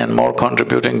enlightening and more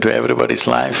contributing to everybody's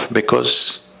life,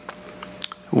 because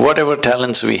whatever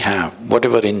talents we have,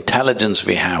 whatever intelligence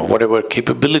we have, whatever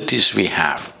capabilities we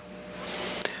have,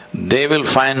 they will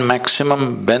find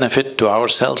maximum benefit to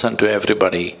ourselves and to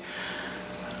everybody.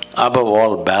 Above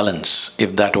all, balance.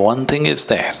 If that one thing is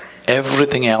there,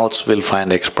 everything else will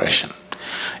find expression.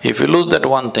 If we lose that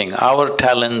one thing, our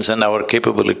talents and our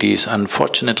capabilities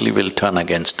unfortunately will turn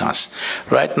against us.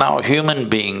 Right now, human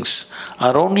beings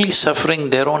are only suffering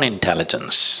their own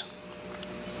intelligence.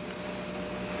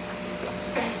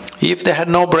 If they had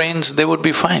no brains, they would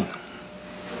be fine.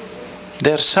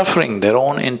 They're suffering their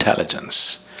own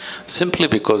intelligence simply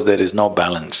because there is no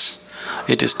balance.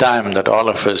 It is time that all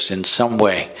of us in some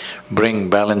way bring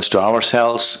balance to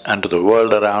ourselves and to the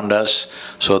world around us,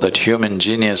 so that human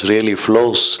genius really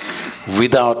flows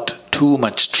without too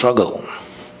much struggle.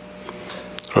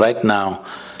 Right now,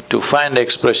 to find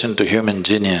expression to human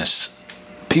genius,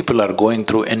 people are going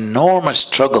through enormous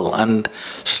struggle, and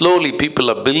slowly people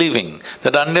are believing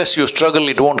that unless you struggle,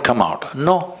 it won't come out.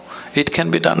 No, it can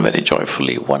be done very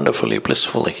joyfully, wonderfully,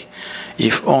 blissfully,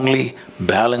 if only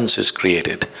balance is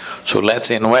created. So let's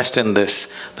invest in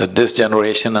this, that this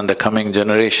generation and the coming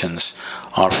generations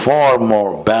are far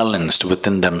more balanced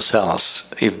within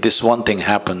themselves. If this one thing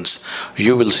happens,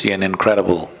 you will see an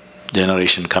incredible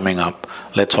generation coming up.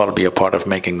 Let's all be a part of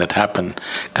making that happen,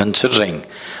 considering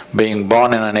being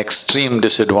born in an extreme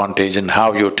disadvantage and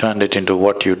how you turned it into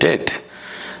what you did.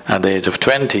 At the age of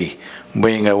 20,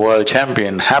 being a world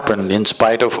champion happened in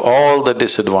spite of all the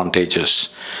disadvantages.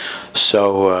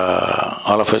 So,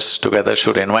 all of us together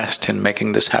should invest in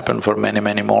making this happen for many,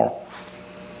 many more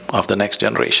of the next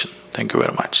generation. Thank you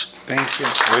very much. Thank you.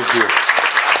 Thank you.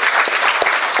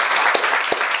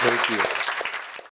 Thank you.